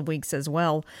next couple of weeks as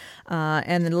well.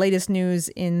 And the latest news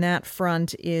in that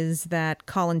front is that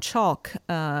Colin Chalk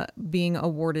being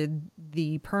awarded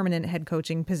the permanent head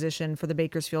coaching position for the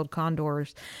Bakersfield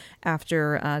Condors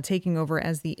after taking over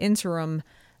as the interim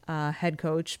head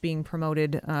coach, being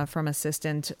promoted from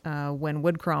assistant when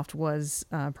Woodcroft was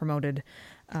promoted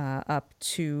up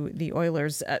to the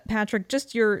Oilers. Patrick,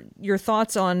 just your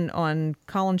thoughts on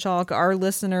Colin Chalk. Our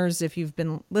listeners, if you've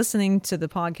been listening to the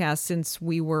podcast since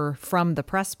we were from the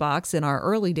press box in our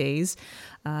early days,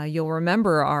 you'll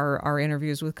remember our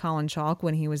interviews with Colin Chalk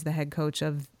when he was the head coach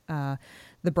of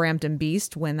the Brampton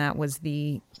Beast, when that was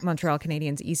the Montreal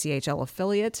Canadiens ECHL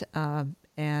affiliate,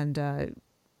 and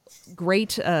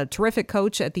great, terrific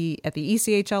coach at the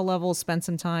ECHL level, spent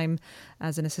some time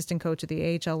as an assistant coach at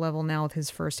the AHL level, now with his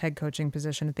first head coaching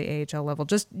position at the AHL level.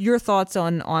 Just your thoughts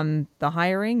on the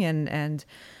hiring and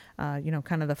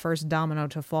kind of the first domino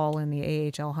to fall in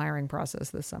the AHL hiring process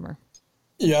this summer.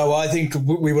 Yeah, well, I think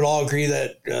we would all agree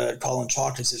that Colin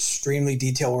Chalk is extremely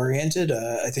detail-oriented.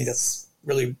 I think that's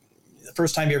really the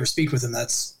first time you ever speak with him,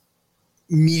 that's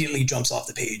immediately jumps off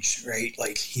the page, right?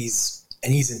 Like he's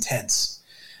intense.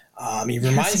 He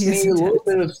reminds me a little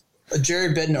bit of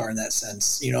Jared Bednar in that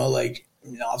sense.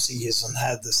 Obviously he hasn't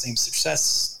had the same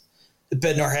success that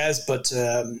Bednar has, but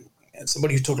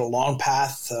somebody who took a long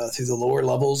path through the lower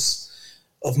levels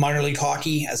of minor league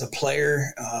hockey as a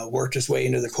player, worked his way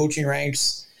into the coaching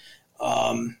ranks.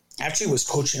 Actually was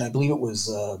coaching, I believe it was...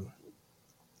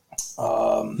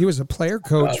 he was a player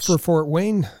coach for Fort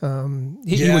Wayne.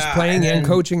 He was playing and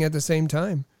coaching at the same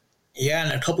time. Yeah,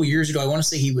 and a couple years ago, I want to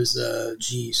say he was,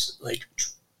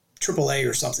 AAA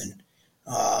or something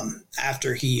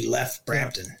after he left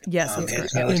Brampton. Yes, he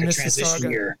had kind of like a transition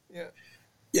year. Yeah.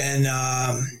 And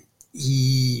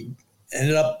he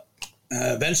ended up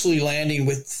eventually landing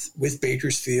with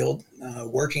Bakersfield,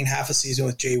 working half a season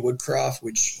with Jay Woodcroft,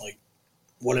 which,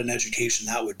 what an education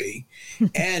that would be,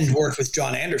 and worked with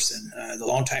John Anderson, the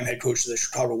longtime head coach of the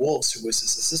Chicago Wolves, who was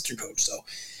his assistant coach. So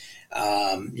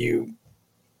you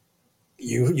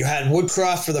had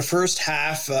Woodcroft for the first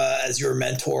half as your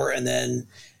mentor, and then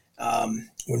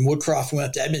when Woodcroft went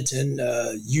up to Edmonton,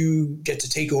 you get to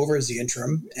take over as the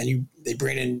interim, and they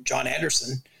bring in John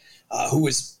Anderson, who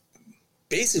was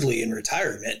basically in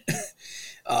retirement.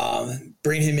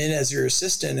 Bring him in as your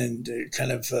assistant and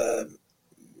kind of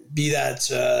be that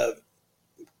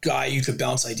guy you could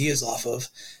bounce ideas off of.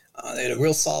 They had a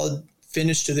real solid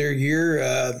finish to their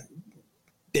year.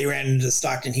 They ran into the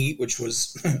Stockton Heat, which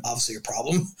was obviously a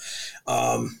problem.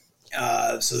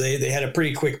 So they had a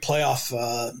pretty quick playoff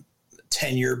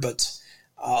tenure, but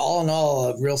all in all,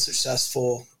 a real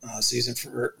successful season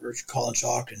for Colin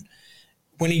Chalk. And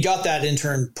when he got that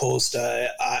intern post,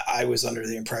 I was under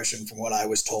the impression, from what I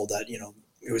was told, that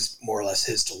it was more or less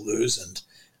his to lose, and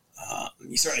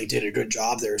he certainly did a good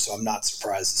job there. So I'm not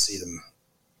surprised to see them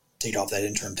take off that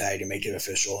interim tag and make it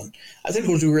official. And I think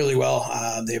we'll do really well.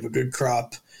 They have a good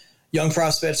crop, young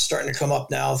prospects starting to come up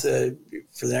now for the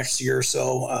next year or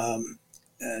so,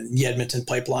 in the Edmonton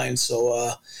pipeline. So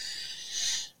I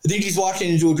think he's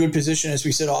walking into a good position, as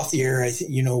we said off the air. I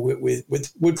think,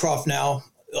 with Woodcroft now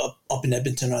up in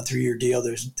Edmonton on a 3-year deal,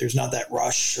 there's not that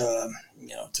rush,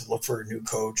 to look for a new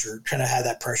coach or kind of have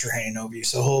that pressure hanging over you.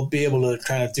 So he'll be able to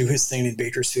kind of do his thing in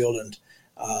Bakersfield and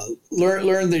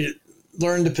learn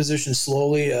the position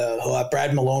slowly. He'll have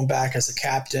Brad Malone back as a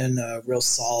captain, a real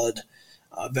solid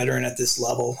veteran at this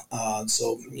level.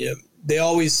 They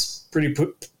always put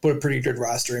a pretty good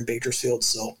roster in Bakersfield.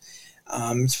 So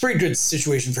it's a pretty good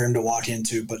situation for him to walk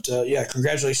into. But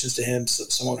congratulations to him.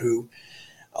 Someone who,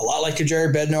 a lot like a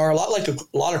Jared Bednar, a lot like a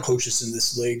lot of coaches in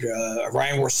this league.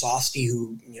 Ryan Warsofsky,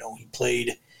 who he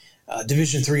played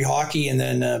Division III hockey and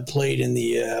then played in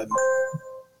the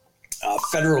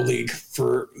Federal League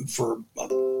for a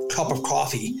cup of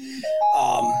coffee,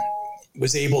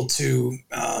 was able to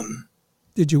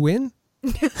Did you win?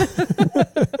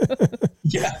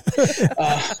 Yeah.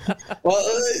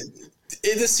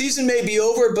 The season may be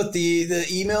over, but the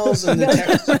emails and the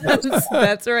texts.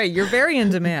 That's right. You're very in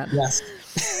demand. Yes.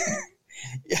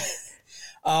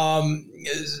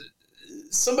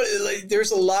 Somebody like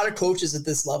there's a lot of coaches at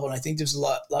this level, and I think there's a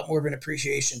lot more of an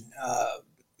appreciation.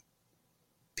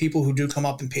 People who do come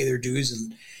up and pay their dues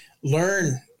and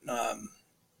learn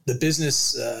the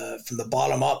business from the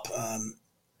bottom up,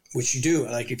 which you do.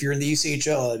 Like if you're in the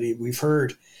ECHL, I mean, we've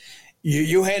heard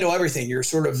you handle everything. You're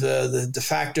sort of the de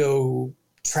facto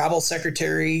travel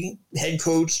secretary, head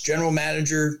coach, general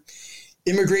manager,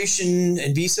 immigration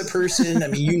and visa person. I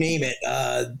mean, you name it.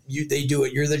 They do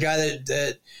it. You're the guy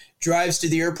that drives to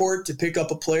the airport to pick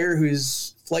up a player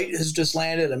whose flight has just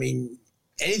landed. I mean,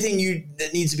 anything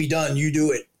that needs to be done, you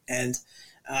do it. And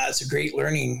it's a great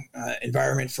learning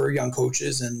environment for young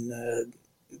coaches. And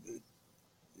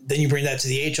then you bring that to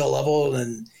the AHL level,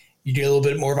 and you do a little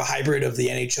bit more of a hybrid of the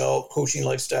NHL coaching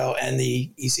lifestyle and the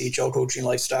ECHL coaching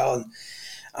lifestyle.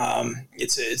 And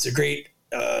it's a great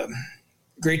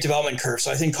development curve. So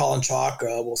I think Colin Chalk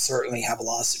will certainly have a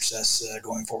lot of success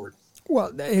going forward.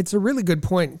 Well, it's a really good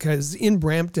point because in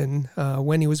Brampton,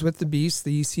 when he was with the Beast,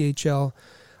 the ECHL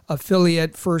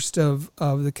affiliate, first of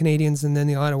the Canadiens and then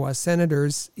the Ottawa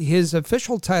Senators, his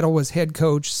official title was head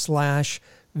coach /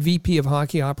 VP of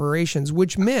hockey operations,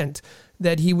 which meant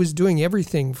that he was doing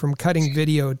everything from cutting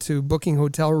video to booking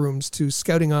hotel rooms to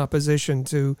scouting opposition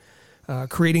to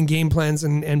creating game plans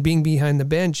and being behind the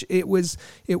bench. It was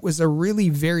a really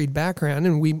varied background,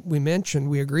 and we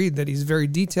agreed that he's a very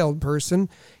detailed person.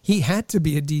 He had to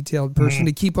be a detailed person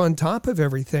to keep on top of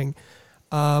everything.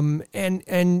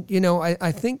 And you know,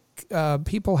 I think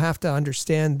people have to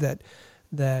understand that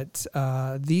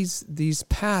these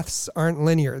paths aren't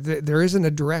linear. There isn't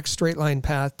a direct straight line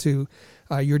path to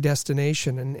your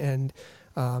destination. And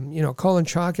you know, Colin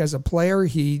Chalk as a player,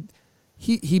 he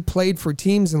played for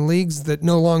teams and leagues that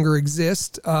no longer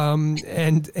exist,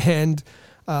 and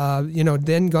you know,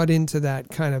 then got into that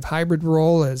kind of hybrid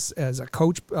role as a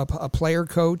coach, a player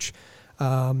coach,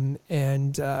 and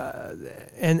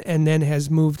then has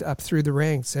moved up through the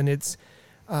ranks, and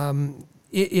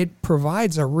it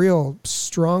provides a real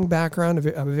strong background,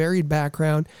 a varied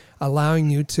background, allowing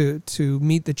you to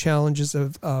meet the challenges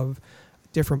of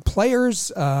different players,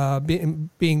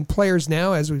 being players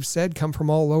now, as we've said, come from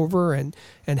all over and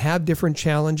have different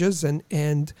challenges.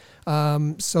 And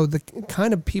so the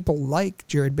kind of people like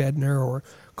Jared Bednar or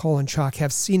Colin Chalk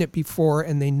have seen it before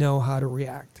and they know how to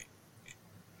react.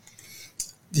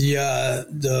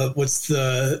 What's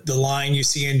the line you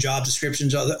see in job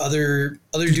descriptions? Other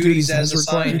duties as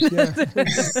assigned. Yeah.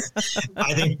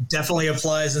 I think definitely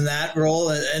applies in that role.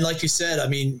 And like you said, I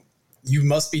mean, you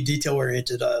must be detail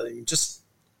oriented. Just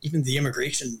even the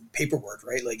immigration paperwork,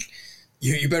 right? Like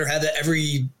you better have that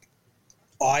every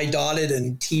I dotted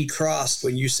and T crossed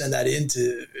when you send that in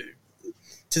to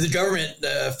the government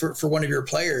for one of your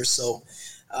players. So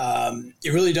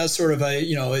it really does sort of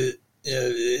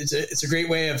it's a great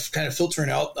way of kind of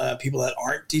filtering out people that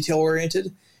aren't detail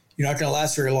oriented. You're not going to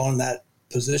last very long in that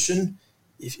position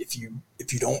if you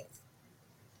don't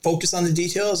focus on the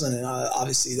details, and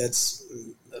obviously that's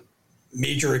a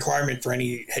major requirement for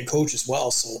any head coach as well.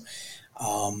 So,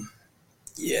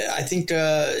 I think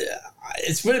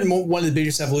it's been one of the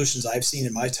biggest evolutions I've seen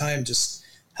in my time. Just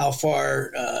how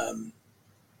far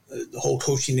the whole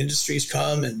coaching industry has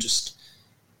come, and just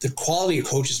the quality of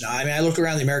coaches now. I mean, I look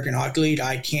around the American Hockey League,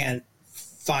 I can't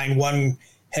find one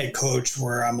head coach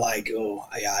where I'm like, oh,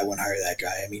 yeah, I wouldn't hire that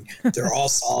guy. I mean, they're all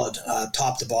solid,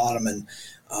 top to bottom. And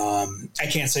I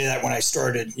can't say that when I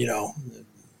started,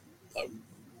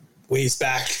 ways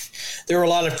back. There were a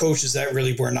lot of coaches that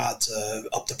really were not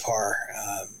up to par,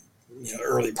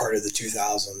 early part of the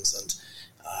 2000s.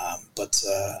 But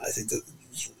I think that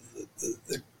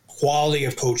the quality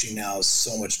of coaching now is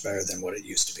so much better than what it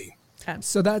used to be.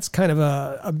 So that's kind of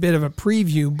a bit of a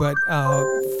preview, but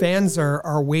fans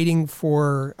are waiting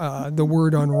for the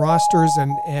word on rosters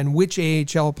and which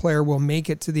AHL player will make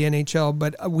it to the NHL.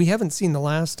 But we haven't seen the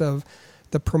last of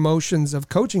the promotions of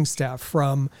coaching staff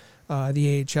from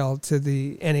the AHL to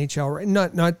the NHL.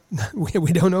 Not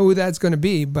we don't know who that's going to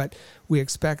be, but we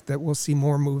expect that we'll see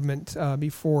more movement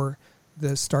before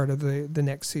the start of the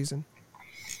next season.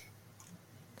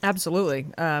 Absolutely.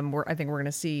 I think we're going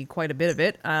to see quite a bit of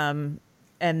it. And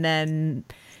then,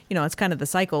 it's kind of the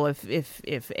cycle.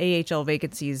 If AHL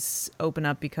vacancies open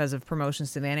up because of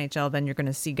promotions to the NHL, then you're going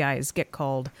to see guys get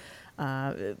called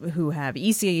who have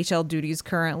ECHL duties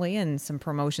currently, and some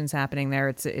promotions happening there.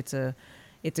 It's a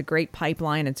great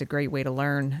pipeline. It's a great way to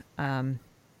learn.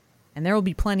 And there will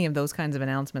be plenty of those kinds of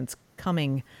announcements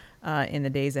coming in the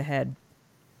days ahead.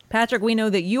 Patrick, we know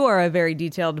that you are a very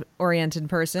detailed-oriented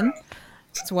person.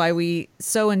 That's why we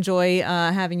so enjoy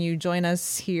having you join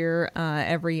us here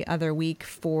every other week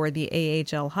for the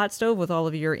AHL Hot Stove with all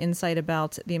of your insight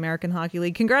about the American Hockey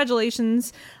League.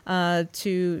 Congratulations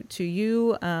to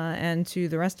you and to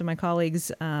the rest of my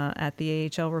colleagues at the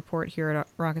AHL Report here at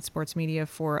Rocket Sports Media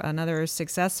for another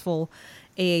successful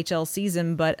AHL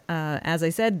season. But as I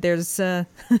said, there's we're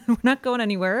not going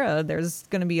anywhere. There's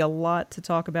going to be a lot to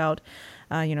talk about.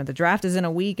 The draft is in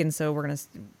a week, and so we're going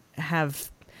to have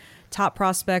top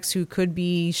prospects who could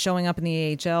be showing up in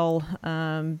the AHL,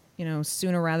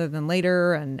 sooner rather than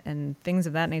later, and things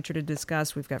of that nature to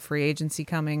discuss. We've got free agency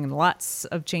coming and lots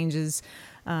of changes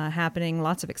happening,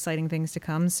 lots of exciting things to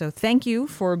come. So thank you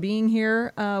for being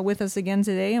here with us again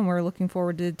today, and we're looking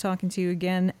forward to talking to you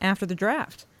again after the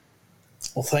draft.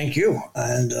 Well, thank you.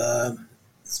 And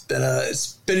it's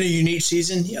been a unique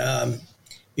season.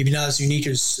 Maybe not as unique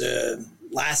as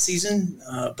last season,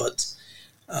 but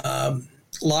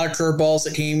a lot of curveballs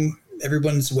that came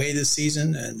everyone's way this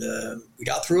season, and we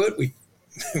got through it. We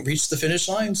reached the finish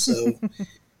line. So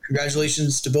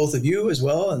congratulations to both of you as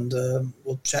well, and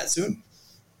we'll chat soon.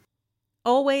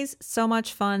 Always so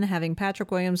much fun having Patrick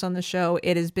Williams on the show.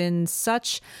 It has been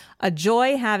such a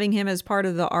joy having him as part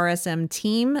of the RSM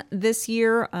team this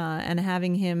year and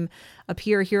having him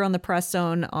appear here on the Press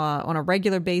Zone on a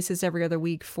regular basis every other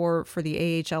week for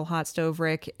the AHL Hot Stove,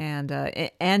 Rick,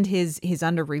 and his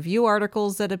under review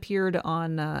articles that appeared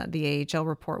on the AHL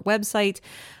Report website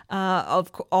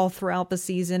all throughout the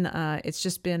season. It's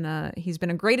just been he's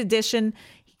been a great addition.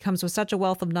 Comes with such a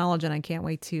wealth of knowledge, and I can't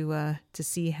wait to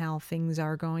see how things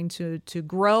are going to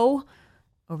grow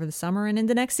over the summer and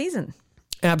into next season.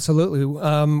 Absolutely.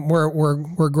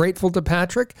 We're grateful to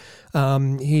Patrick.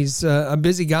 He's a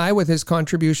busy guy with his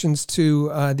contributions to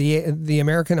the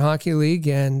American Hockey League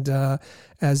and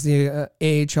as the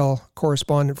AHL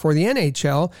correspondent for the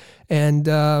NHL. And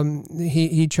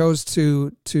he chose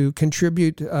to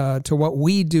contribute to what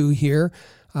we do here.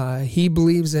 He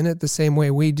believes in it the same way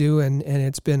we do, and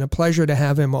it's been a pleasure to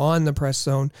have him on the Press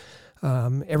Zone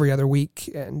every other week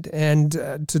and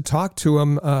to talk to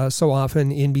him so often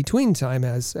in between time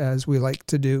as we like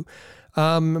to do.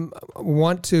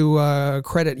 Want to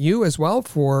credit you as well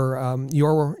for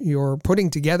your putting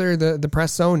together the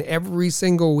Press Zone every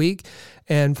single week,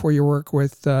 and for your work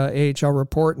with AHL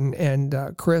Report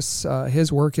and Chris,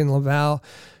 his work in Laval.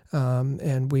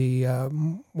 And we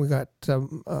got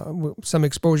some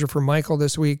exposure for Michael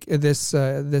this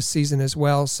season as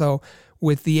well. So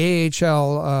with the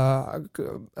AHL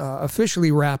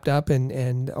officially wrapped up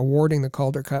and awarding the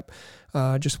Calder Cup,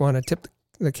 just want to tip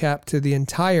the cap to the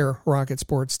entire Rocket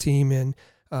Sports team and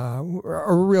a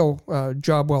real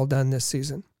job well done this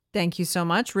season. Thank you so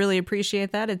much. Really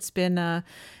appreciate that. It's been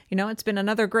it's been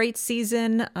another great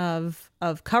season of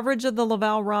coverage of the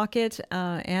Laval Rocket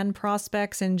and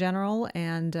prospects in general,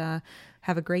 and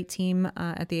have a great team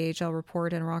at the AHL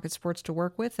Report and Rocket Sports to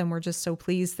work with. And we're just so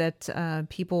pleased that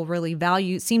people really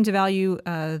seem to value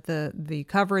the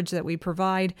coverage that we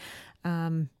provide.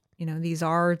 These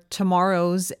are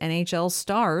tomorrow's NHL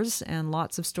stars, and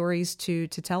lots of stories to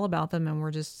tell about them. And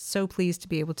we're just so pleased to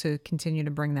be able to continue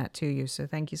to bring that to you. So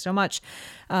thank you so much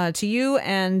to you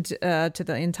and to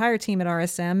the entire team at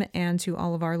RSM, and to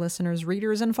all of our listeners,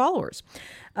 readers, and followers.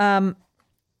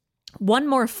 One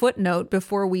more footnote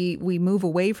before we move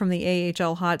away from the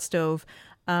AHL Hot Stove.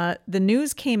 The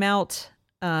news came out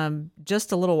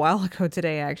just a little while ago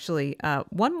today, actually.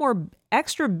 One more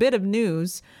extra bit of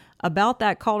news about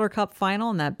that Calder Cup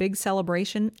final and that big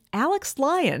celebration. Alex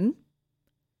Lyon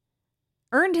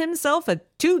earned himself a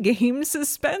 2-game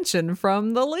suspension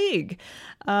from the league.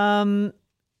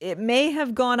 It may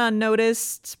have gone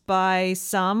unnoticed by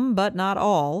some, but not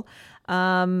all.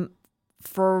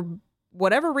 For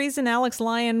whatever reason, Alex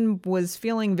Lyon was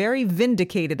feeling very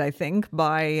vindicated, I think,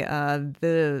 by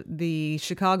the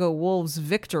Chicago Wolves'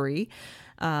 victory.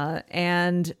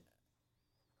 And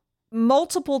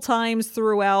multiple times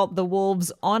throughout the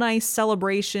Wolves on ice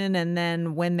celebration, and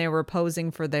then when they were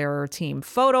posing for their team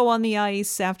photo on the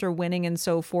ice after winning and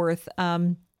so forth.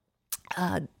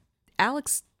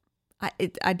 Alex,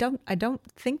 I don't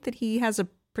think that he has a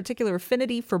particular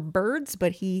affinity for birds,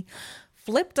 but he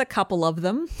flipped a couple of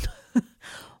them,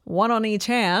 one on each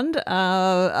hand,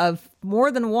 of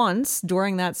more than once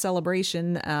during that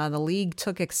celebration. The league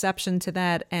took exception to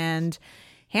that and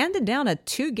handed down a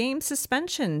 2-game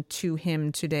suspension to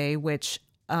him today, which,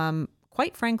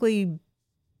 quite frankly,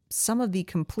 some of the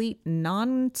complete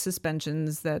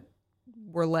non-suspensions that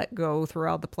were let go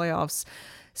throughout the playoffs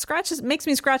makes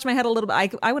me scratch my head a little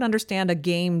bit. I would understand a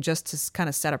game just to kind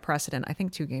of set a precedent. I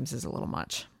think 2 games is a little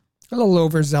much. A little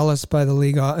overzealous by the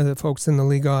league, the folks in the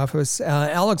league office.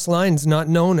 Alex Lyon's not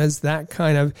known as that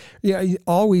kind of,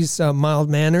 always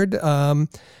mild-mannered,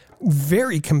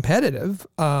 very competitive,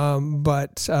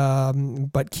 but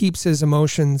keeps his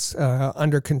emotions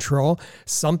under control.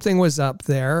 Something was up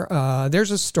there.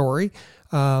 There's a story.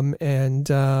 And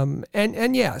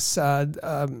yes,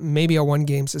 maybe a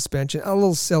 1-game suspension, a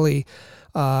little silly,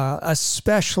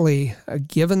 especially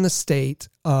given the state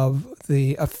of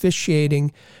the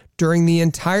officiating during the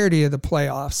entirety of the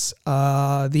playoffs.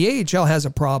 The AHL has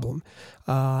a problem,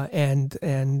 and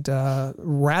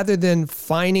rather than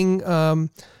fining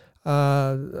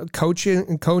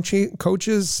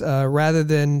coaches, rather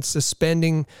than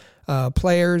suspending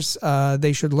players,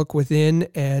 they should look within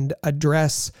and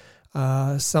address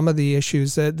some of the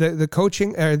issues. The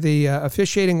coaching or the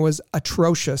officiating was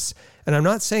atrocious, and I'm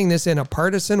not saying this in a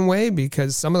partisan way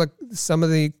because some of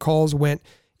the calls went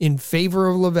in favor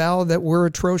of Laval that were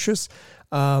atrocious.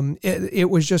 It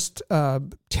was just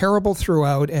terrible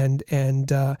throughout, and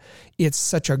it's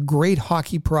such a great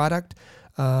hockey product.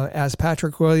 As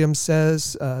Patrick Williams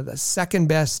says, the second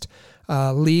best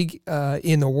league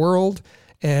in the world.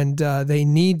 And they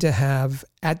need to have,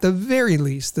 at the very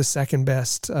least, the second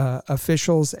best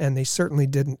officials, and they certainly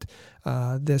didn't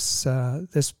this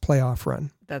playoff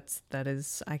run. That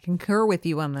is, I concur with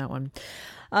you on that one.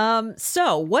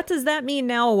 So what does that mean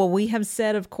now? Well, we have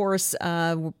said, of course,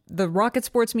 the Rocket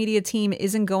Sports Media team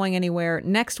isn't going anywhere.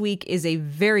 Next week is a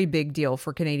very big deal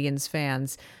for Canadiens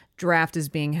fans. Draft is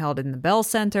being held in the Bell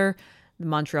Center. The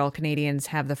Montreal Canadiens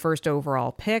have the first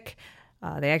overall pick.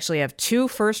 They actually have 2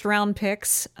 first-round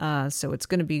picks, so it's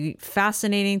going to be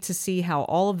fascinating to see how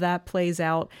all of that plays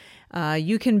out.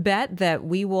 You can bet that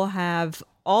we will have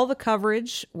all the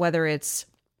coverage, whether it's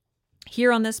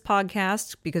here on this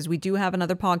podcast, because we do have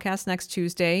another podcast next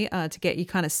Tuesday to get you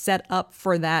kind of set up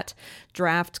for that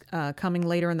draft coming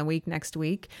later in the week next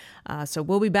week. So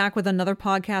we'll be back with another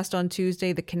podcast on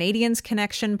Tuesday. The Canadiens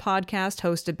Connection podcast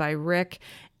hosted by Rick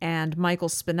and Michael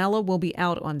Spinella will be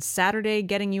out on Saturday,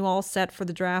 getting you all set for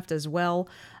the draft as well.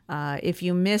 If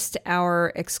you missed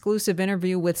our exclusive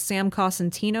interview with Sam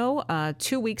Cosentino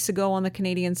 2 weeks ago on the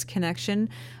Canadiens Connection,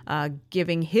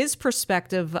 giving his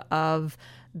perspective of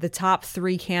the top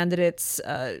 3 candidates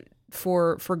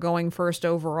for going first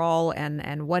overall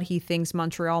and what he thinks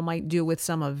Montreal might do with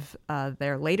some of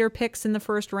their later picks in the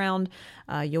first round,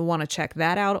 you'll want to check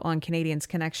that out on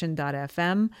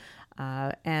CanadiensConnection.fm.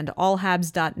 And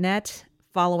allhabs.net,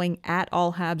 following at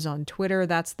allhabs on Twitter.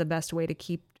 That's the best way to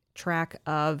keep track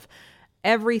of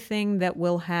everything that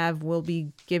we'll have. We'll be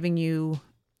giving you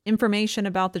information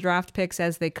about the draft picks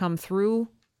as they come through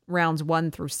rounds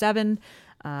 1 through 7.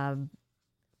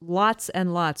 Lots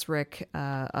and lots, Rick,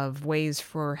 of ways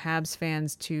for Habs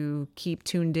fans to keep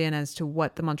tuned in as to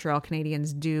what the Montreal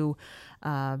Canadiens do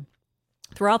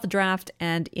throughout the draft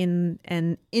and in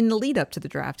the lead up to the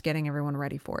draft, getting everyone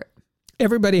ready for it.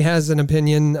 Everybody has an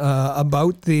opinion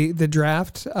about the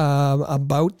draft,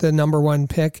 about the number 1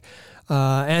 pick,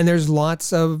 and there's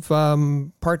lots of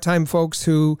part-time folks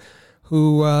who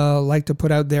like to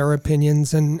put out their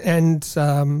opinions and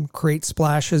create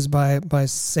splashes by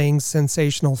saying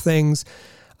sensational things.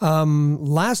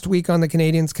 Last week on the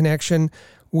Canadiens Connection,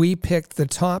 we picked the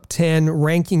top 10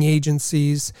 ranking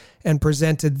agencies and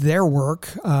presented their work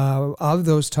of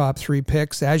those top 3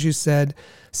 picks. As you said,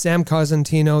 Sam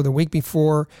Cosentino the week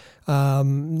before,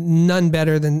 none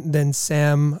better than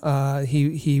Sam.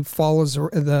 He follows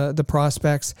the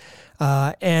prospects.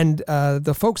 And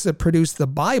the folks that produced the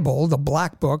Bible, the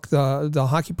Black Book, the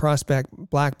Hockey Prospect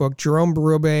Black Book, Jerome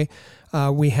Berube,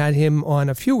 we had him on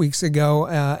a few weeks ago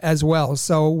as well.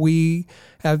 So we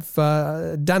have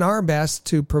done our best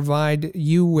to provide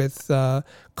you with a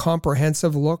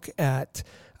comprehensive look at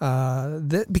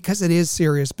because it is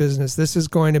serious business. This is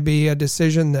going to be a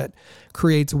decision that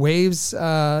creates waves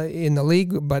in the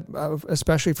league, but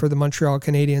especially for the Montreal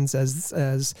Canadiens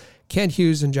as Kent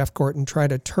Hughes and Jeff Gorton try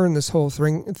to turn this whole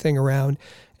thing around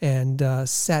and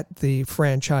set the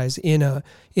franchise in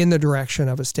the direction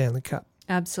of a Stanley Cup.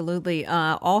 Absolutely.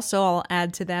 Also, I'll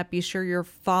add to that, be sure you're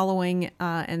following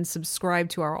and subscribe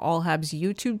to our All Habs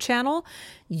YouTube channel,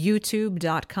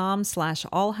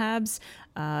 youtube.com/allhabs.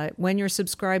 When you're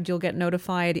subscribed, you'll get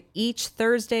notified each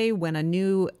Thursday when a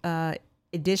new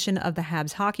edition of the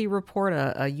Habs Hockey Report,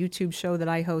 a YouTube show that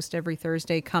I host every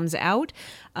Thursday, comes out.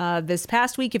 This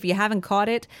past week, if you haven't caught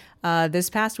it, this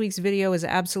past week's video is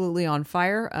absolutely on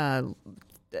fire.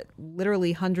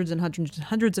 literally hundreds and hundreds and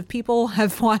hundreds of people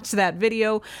have watched that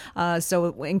video.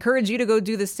 So encourage you to go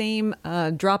do the same.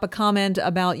 Drop a comment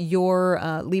about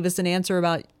leave us an answer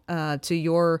about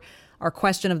to our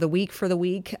question of the week for the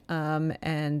week.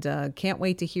 And can't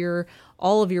wait to hear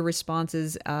all of your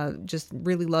responses. Just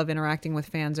really love interacting with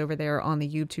fans over there on the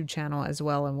YouTube channel as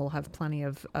well. And we'll have plenty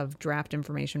of draft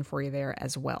information for you there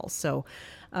as well. So,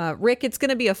 Rick, it's going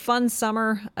to be a fun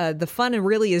summer. The fun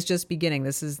really is just beginning.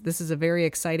 This is a very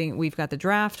exciting, we've got the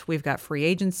draft, we've got free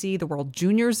agency. The World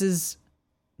Juniors is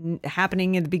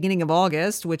happening at the beginning of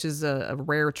August, which is a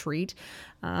rare treat.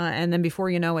 And then before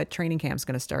you know it, training camp's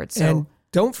going to start. So. And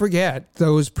don't forget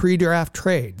those pre-draft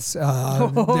trades.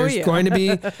 There's going to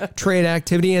be trade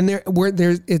activity, and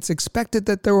it's expected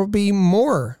that there will be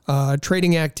more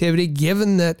trading activity,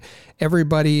 given that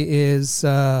everybody is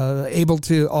able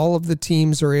to, all of the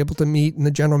teams are able to meet, and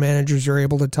the general managers are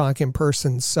able to talk in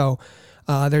person. So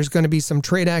there's going to be some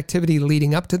trade activity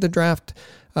leading up to the draft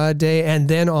day, and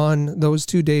then on those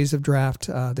 2 days of draft,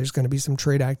 there's going to be some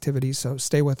trade activity. So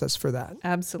stay with us for that.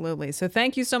 Absolutely. So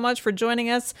thank you so much for joining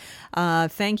us.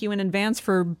 Thank you in advance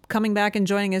for coming back and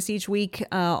joining us each week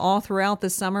all throughout the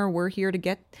summer. We're here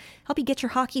to help you get your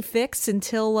hockey fix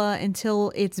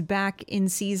until it's back in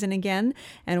season again.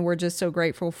 And we're just so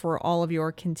grateful for all of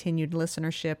your continued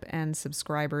listenership and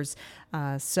subscribers.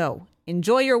 So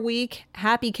enjoy your week.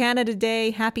 Happy Canada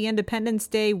Day. Happy Independence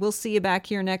Day. We'll see you back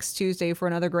here next Tuesday for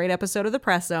another great episode of The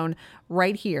Press Zone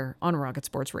right here on Rocket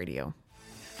Sports Radio.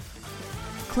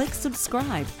 Click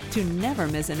subscribe to never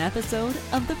miss an episode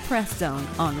of The Press Zone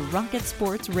on Rocket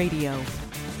Sports Radio.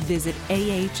 Visit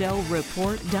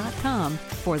ahlreport.com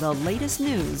for the latest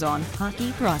news on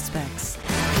hockey prospects.